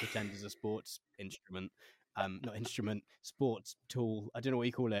in with and pretend as a sports instrument. Not instrument, sports tool. I don't know what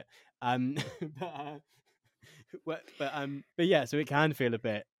you call it. Um, but, but yeah, so it can feel a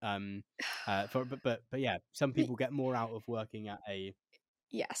bit, but yeah, some Y- people get more out of working at a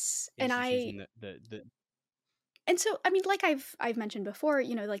yes. institution that. And so, I mean, like I've mentioned before,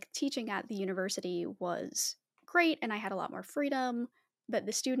 like, teaching at the university was great and I had a lot more freedom, but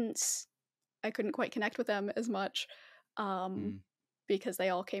the students, I couldn't quite connect with them as much, um, Mm, because they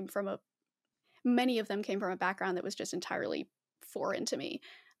all came from a many of them came from a background that was just entirely foreign to me.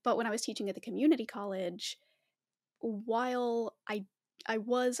 But when I was teaching at the community college, while I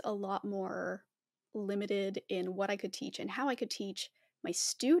was a lot more limited in what I could teach and how I could teach, my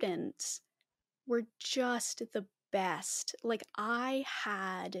students were just the best. Like, I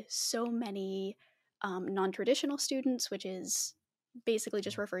had so many non-traditional students, which is basically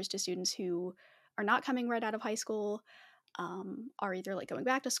just refers to students who are not coming right out of high school, are either like going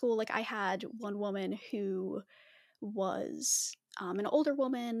back to school. Like, I had one woman who was an older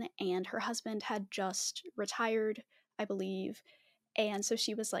woman, and her husband had just retired, I believe. And so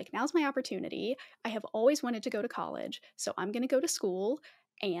she was like, now's my opportunity. I have always wanted to go to college, so I'm going to go to school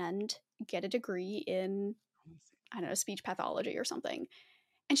and get a degree in, I don't know, speech pathology or something.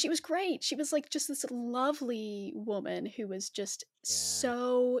 And she was great. She was like just this lovely woman who was just yeah.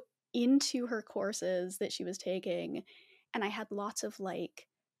 so into her courses that she was taking. And I had lots of like,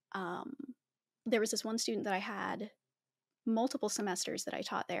 um, there was this one student that I had multiple semesters that I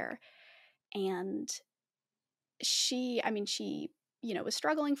taught there. And she, I mean, she was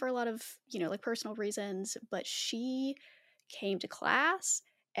struggling for a lot of, like personal reasons, but she came to class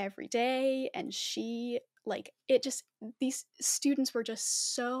every day, and she, like, it just, these students were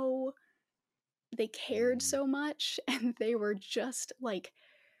just so, they cared Mm. so much, and they were just like,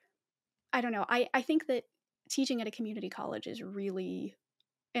 I don't know. I think that teaching at a community college is really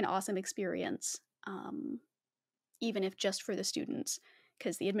an awesome experience, even if just for the students,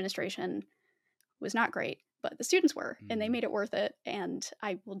 because the administration was not great, but the students were, and they Mm. made it worth it. And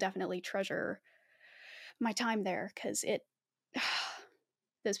I will definitely treasure my time there because it,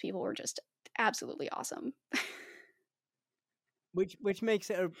 those people were just absolutely awesome. Which makes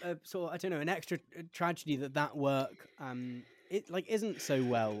it a sort of, I don't know, an extra tragedy that work it like isn't so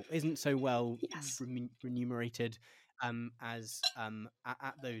well Yes. remunerated as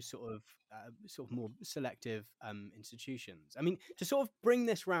at those sort of more selective institutions. I mean, to sort of bring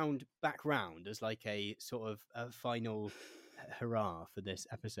this back round as like a sort of a final hurrah for this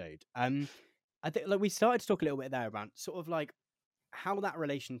episode. I think like we started to talk a little bit there about sort of like how that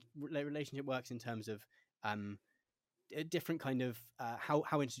relationship works in terms of um a different kind of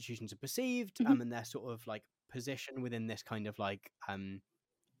how institutions are perceived Hmm. and their sort of like position within this kind of like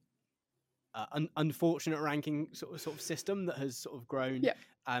unfortunate ranking sort of system that has sort of grown. Yeah.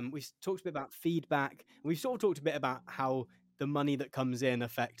 We talked a bit about feedback. We've sort of talked a bit about how the money that comes in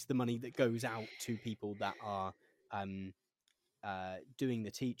affects the money that goes out to people that are um, doing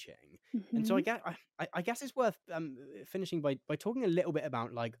the teaching. And so Hmm. I guess it's worth finishing by talking a little bit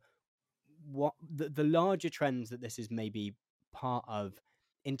about like what the larger trends that this is maybe part of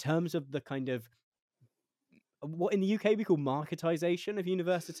in terms of the kind of what in the UK we call marketization of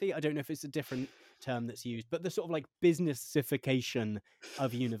university. I don't know if it's a different term that's used, but the sort of like businessification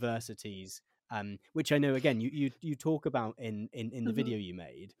of universities, which I know again you talk about in the Hmm. video you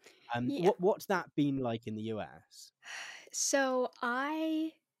made. Yeah. What's that been like in the US? So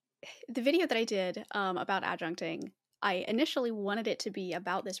the video that I did about adjuncting, I initially wanted it to be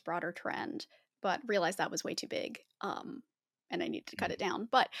about this broader trend, but realized that was way too big, and I needed to cut it down.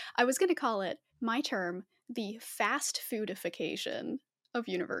 But I was going to call it, my term, the fast foodification of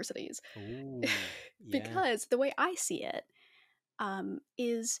universities. Oh, yeah. Because the way I see it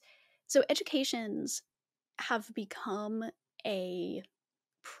is, so educations have become a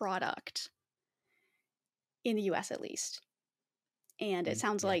product in the US at least. And it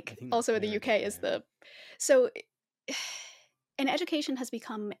sounds Yeah, I like think that's also in the clear enough. UK is Yeah. the, so an education has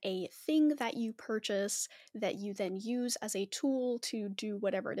become a thing that you purchase that you then use as a tool to do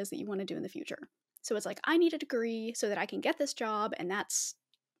whatever it is that you want to do in the future. So it's like, I need a degree so that I can get this job, and that's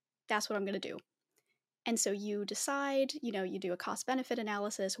what I'm going to do. And so you decide, you do a cost benefit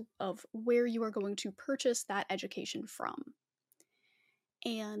analysis of where you are going to purchase that education from.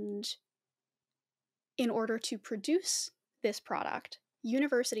 And in order to produce this product,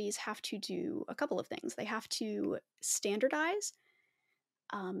 universities have to do a couple of things. They have to standardize,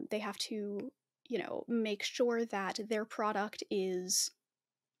 they have to, make sure that their product is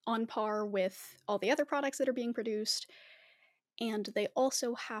on par with all the other products that are being produced. And they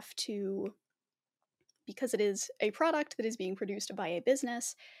also have to, because it is a product that is being produced by a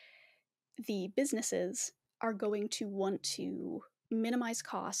business, the businesses are going to want to minimize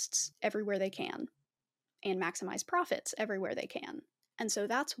costs everywhere they can and maximize profits everywhere they can. And so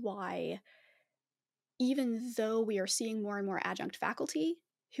that's why, even though we are seeing more and more adjunct faculty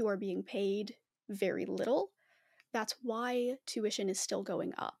who are being paid very little, that's why tuition is still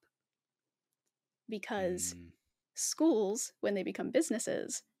going up. Because Mm. schools, when they become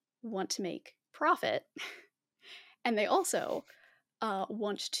businesses, want to make profit, and they also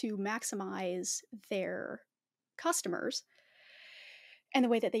want to maximize their customers. And the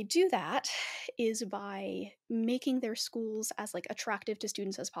way that they do that is by making their schools as like attractive to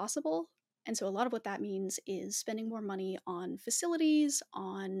students as possible. And so a lot of what that means is spending more money on facilities,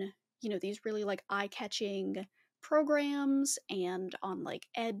 on, these really like eye-catching programs, and on like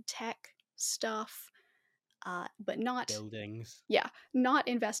ed tech stuff, but not, Buildings, yeah, not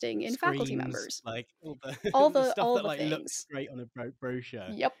investing in faculty screens, members. like all the All the the stuff all that the like looks things. great on a brochure.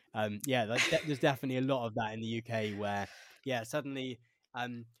 Yep. Yeah, like there's definitely a lot of that in the UK where yeah, suddenly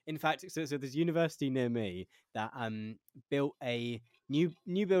in fact so there's a university near me that built a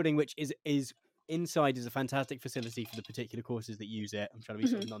new building which is inside is a fantastic facility for the particular courses that use it. I'm trying to be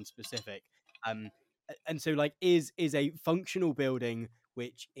sort Hmm. of non-specific. Um and so like is a functional building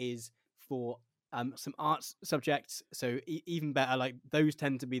which is for some arts subjects, so even better, like those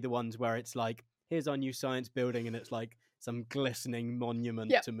tend to be the ones where it's like here's our new science building and it's like some glistening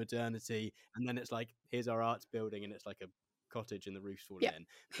monument Yep. to modernity, and then it's like here's our arts building and it's like a cottage and the roof's fallen Yeah. in.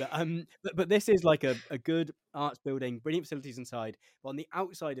 But this is like a good arts building, brilliant facilities inside. But on the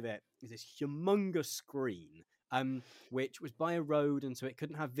outside of it is this humongous screen, which was by a road, and so it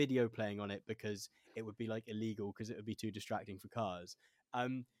couldn't have video playing on it because it would be like illegal because it would be too distracting for cars.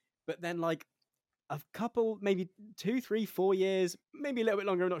 But then like a couple, maybe 2, 3, 4 years, maybe a little bit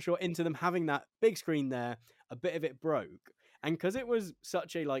longer, I'm not sure, into them having that big screen there, a bit of it broke. And because it was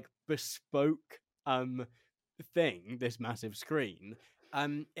such a like bespoke thing, this massive screen,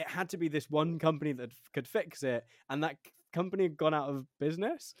 it had to be this one company that could fix it, and that company had gone out of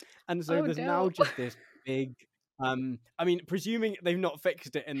business. And so Oh there's now no. just this big I mean, presuming they've not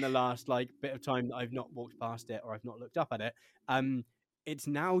fixed it in the last like bit of time that I've not walked past it or I've not looked up at it, it's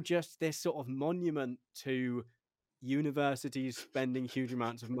now just this sort of monument to universities spending huge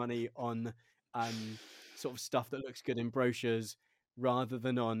amounts of money on sort of stuff that looks good in brochures rather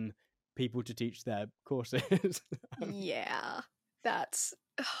than on people to teach their courses. Yeah. That's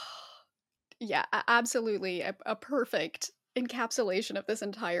yeah, absolutely a perfect encapsulation of this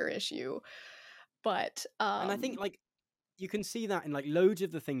entire issue. But And I think like you can see that in like loads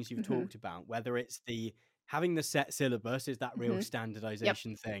of the things you've mhm, talked about, whether it's the having the set syllabus is that real mhm. Yep.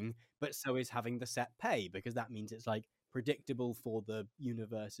 standardization thing, but so is having the set pay, because that means it's like predictable for the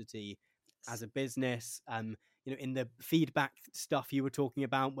university as a business. In the feedback stuff you were talking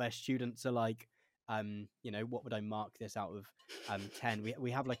about, where students are like, what would I mark this out of 10?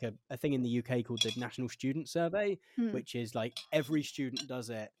 We have like a thing in the UK called the National Student Survey, Mm, which is like every student does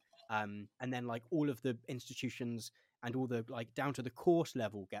it. And then like all of the institutions and all the like down to the course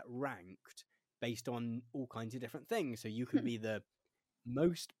level get ranked based on all kinds of different things. So you can hmm. be the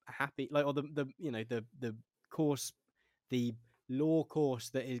most happy, like, or the course, the law course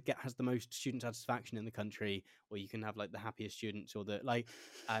that has the most student satisfaction in the country, or you can have like the happiest students, or the like,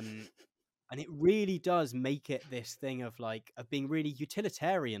 and it really does make it this thing of like of being really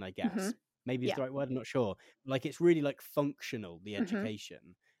utilitarian, I Mhm. guess. Maybe is Yeah. the right word, I'm not sure. Like it's really like functional, the Mhm.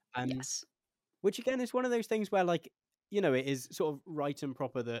 education. Um, Yes. which again is one of those things where like, it is sort of right and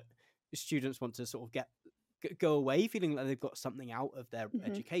proper that students want to sort of go away feeling like they've got something out of their Mhm.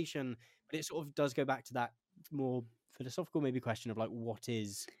 education, but it sort of does go back to that more philosophical maybe question of like, what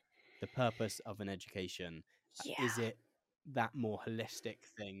is the purpose of an education? Is Yeah. it that more holistic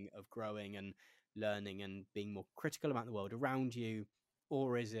thing of growing and learning and being more critical about the world around you,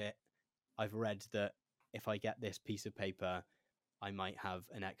 or is it, I've read that if I get this piece of paper I might have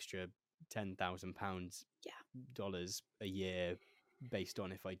an extra £10,000 Yeah. dollars a year based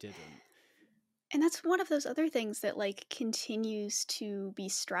on if I didn't. And that's one of those other things that like continues to be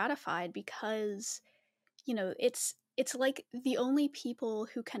stratified because, it's like the only people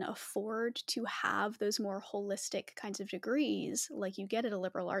who can afford to have those more holistic kinds of degrees like you get at a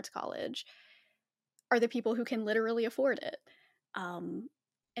liberal arts college are the people who can literally afford it. Um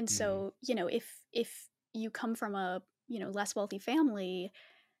and Mm, so, if you come from a, less wealthy family,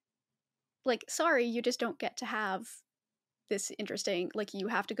 like sorry, you just don't get to have this interesting, like you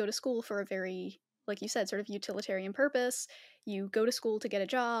have to go to school for a very, like you said, sort of utilitarian purpose. You go to school to get a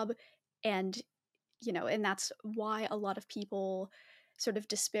job, and and that's why a lot of people sort of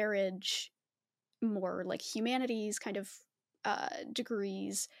disparage more like humanities kind of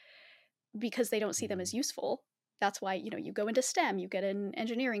degrees because they don't see them as mm, useful. That's why, you go into STEM, you get an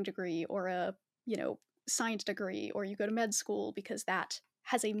engineering degree or a, science degree, or you go to med school because that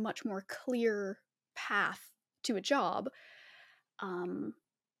has a much more clear path to a job. Um,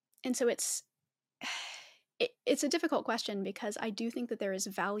 and so it's a difficult question because I do think that there is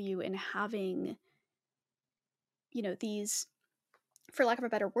value in having, these, for lack of a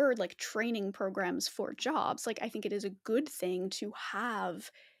better word, like training programs for jobs. Like I think it is a good thing to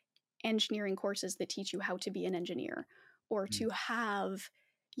have engineering courses that teach you how to be an engineer, or mm, to have,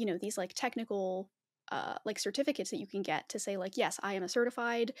 these like technical like certificates that you can get to say like, yes, I am a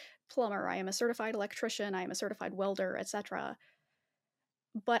certified plumber, I am a certified electrician, I am a certified welder, etc.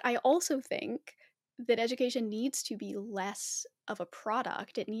 But I also think that education needs to be less of a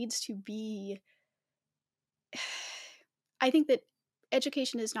product. It needs to be, I think that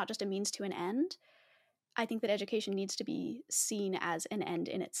education is not just a means to an end. I think that education needs to be seen as an end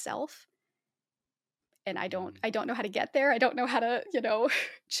in itself. And I don't mm. I don't know how to get there. I don't know how to,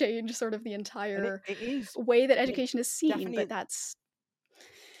 change sort of the And entire it is, way that and it education is seen, but definitely, that's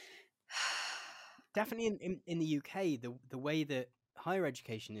definitely in the UK, the way that higher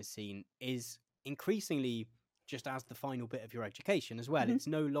education is seen is increasingly just as the final bit of your education as well. Mhm, It's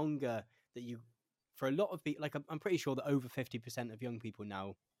no longer that you, for a lot of people, like I'm pretty sure that over 50% of young people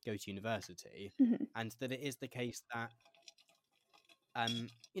now go to university, mhm, and that it is the case that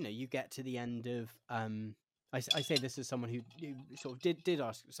you get to the end of I say this as someone who sort of did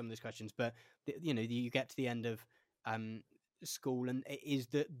ask some of those questions, but you get to the end of school, and it is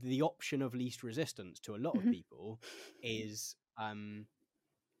the option of least resistance to a lot of people is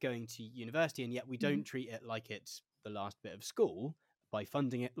going to university, and yet we don't treat it like it's the last bit of school by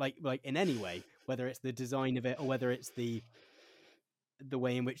funding it like in any way, whether it's the design of it or whether it's the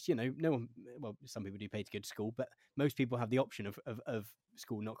way in which no one, well, some people do pay to go to school, but most people have the option of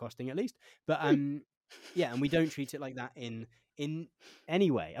school not costing at least. But yeah, and we don't treat it like that in any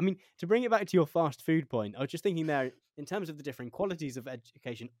way. I mean, to bring it back to your fast food point, I was just thinking there in terms of the different qualities of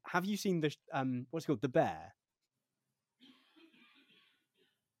education. Have you seen the what's it called, The Bear?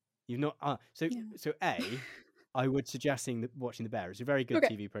 You've not so I would suggest watching The Bear. It's a very good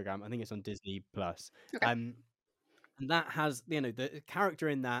TV program. I think it's on Disney Plus. And that has the character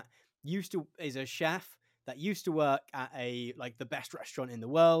in that is a chef that used to work at the best restaurant in the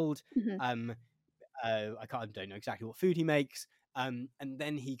world. I don't know exactly what food he makes. And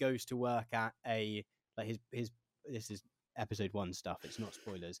then he goes to work at his this is episode 1 stuff. It's not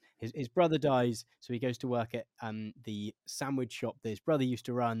spoilers. His brother dies, so he goes to work at the sandwich shop that his brother used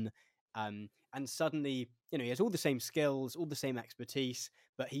to run. And suddenly, he has all the same skills, all the same expertise,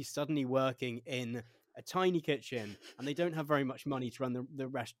 but he's suddenly working in a tiny kitchen, and they don't have very much money to run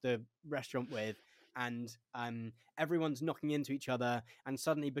the restaurant with. And everyone's knocking into each other, and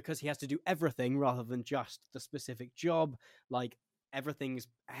suddenly, because he has to do everything rather than just the specific job, everything's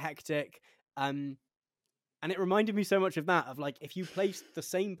hectic. And it reminded me so much of that, of if you place the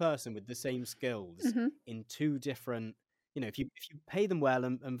same person with the same skills in two different, if you pay them well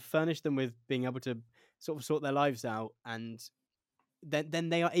and furnish them with being able to sort of sort their lives out, and then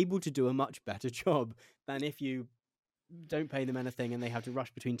they are able to do a much better job than if you don't pay them anything and they have to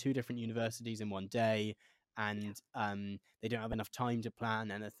rush between two different universities in one day, and they don't have enough time to plan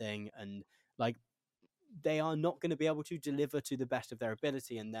anything, and they are not going to be able to deliver to the best of their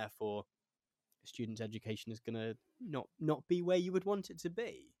ability, and therefore a student's education is going to not be where you would want it to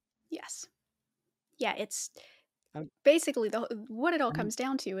be. Yes. Yeah, it's basically what it all comes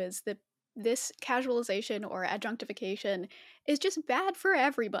down to is that this casualization or adjunctification is just bad for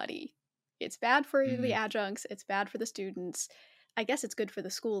everybody. It's bad for the adjuncts. It's bad for the students. I guess it's good for the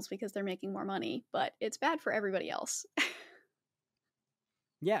schools because they're making more money, but it's bad for everybody else.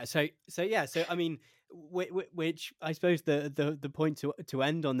 Yeah. So I mean, which I suppose the point to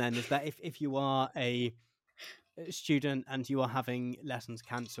end on then is that if you are a student and you are having lessons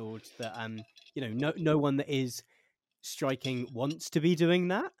cancelled, that no one that is striking wants to be doing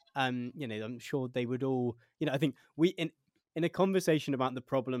that. I'm sure they would all, I think we in a conversation about the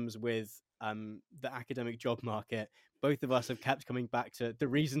problems with the academic job market, both of us have kept coming back to the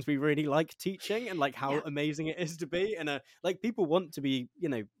reasons we really like teaching and how amazing it is to be, and people want to be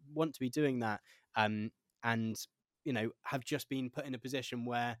doing that, and have just been put in a position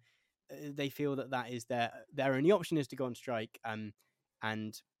where they feel that is their only option is to go on strike, and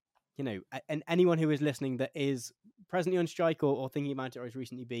anyone who is listening that is presently on strike or thinking about it or has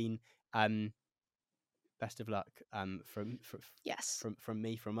recently been, best of luck from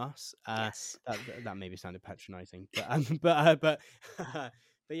me, from us. Yes. That maybe sounded patronizing, but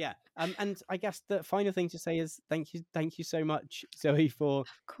yeah. And I guess the final thing to say is thank you so much, Zoe, for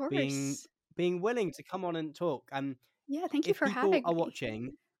being willing to come on and talk. Yeah, thank you for having me. If people are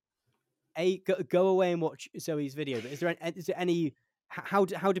watching, go away and watch Zoe's video. But is there any how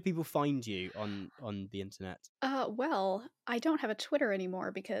do people find you on the internet? Well, I don't have a Twitter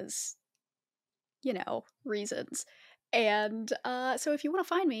anymore because reasons. And so if you want to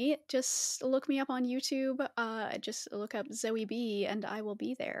find me, just look me up on YouTube. Just look up Zoe B and I will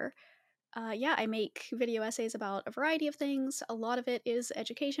be there. I make video essays about a variety of things. A lot of it is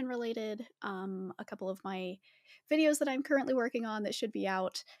education related. A couple of my videos that I'm currently working on that should be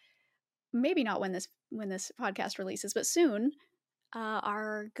out, maybe not when this podcast releases, but soon,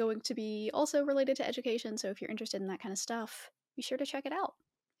 are going to be also related to education. So if you're interested in that kind of stuff, be sure to check it out.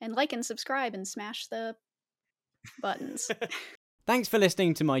 And like and subscribe and smash the buttons. Thanks for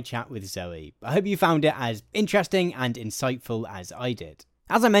listening to my chat with Zoe. I hope you found it as interesting and insightful as I did.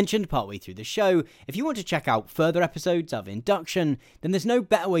 As I mentioned partway through the show, if you want to check out further episodes of Induction, then there's no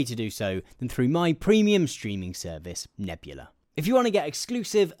better way to do so than through my premium streaming service, Nebula. If you want to get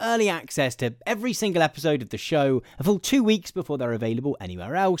exclusive early access to every single episode of the show a full 2 weeks before they're available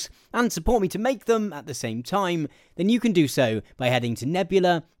anywhere else, and support me to make them at the same time, then you can do so by heading to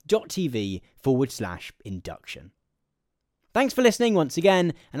nebula.tv/induction. Thanks for listening once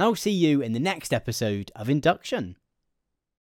again, and I'll see you in the next episode of Induction.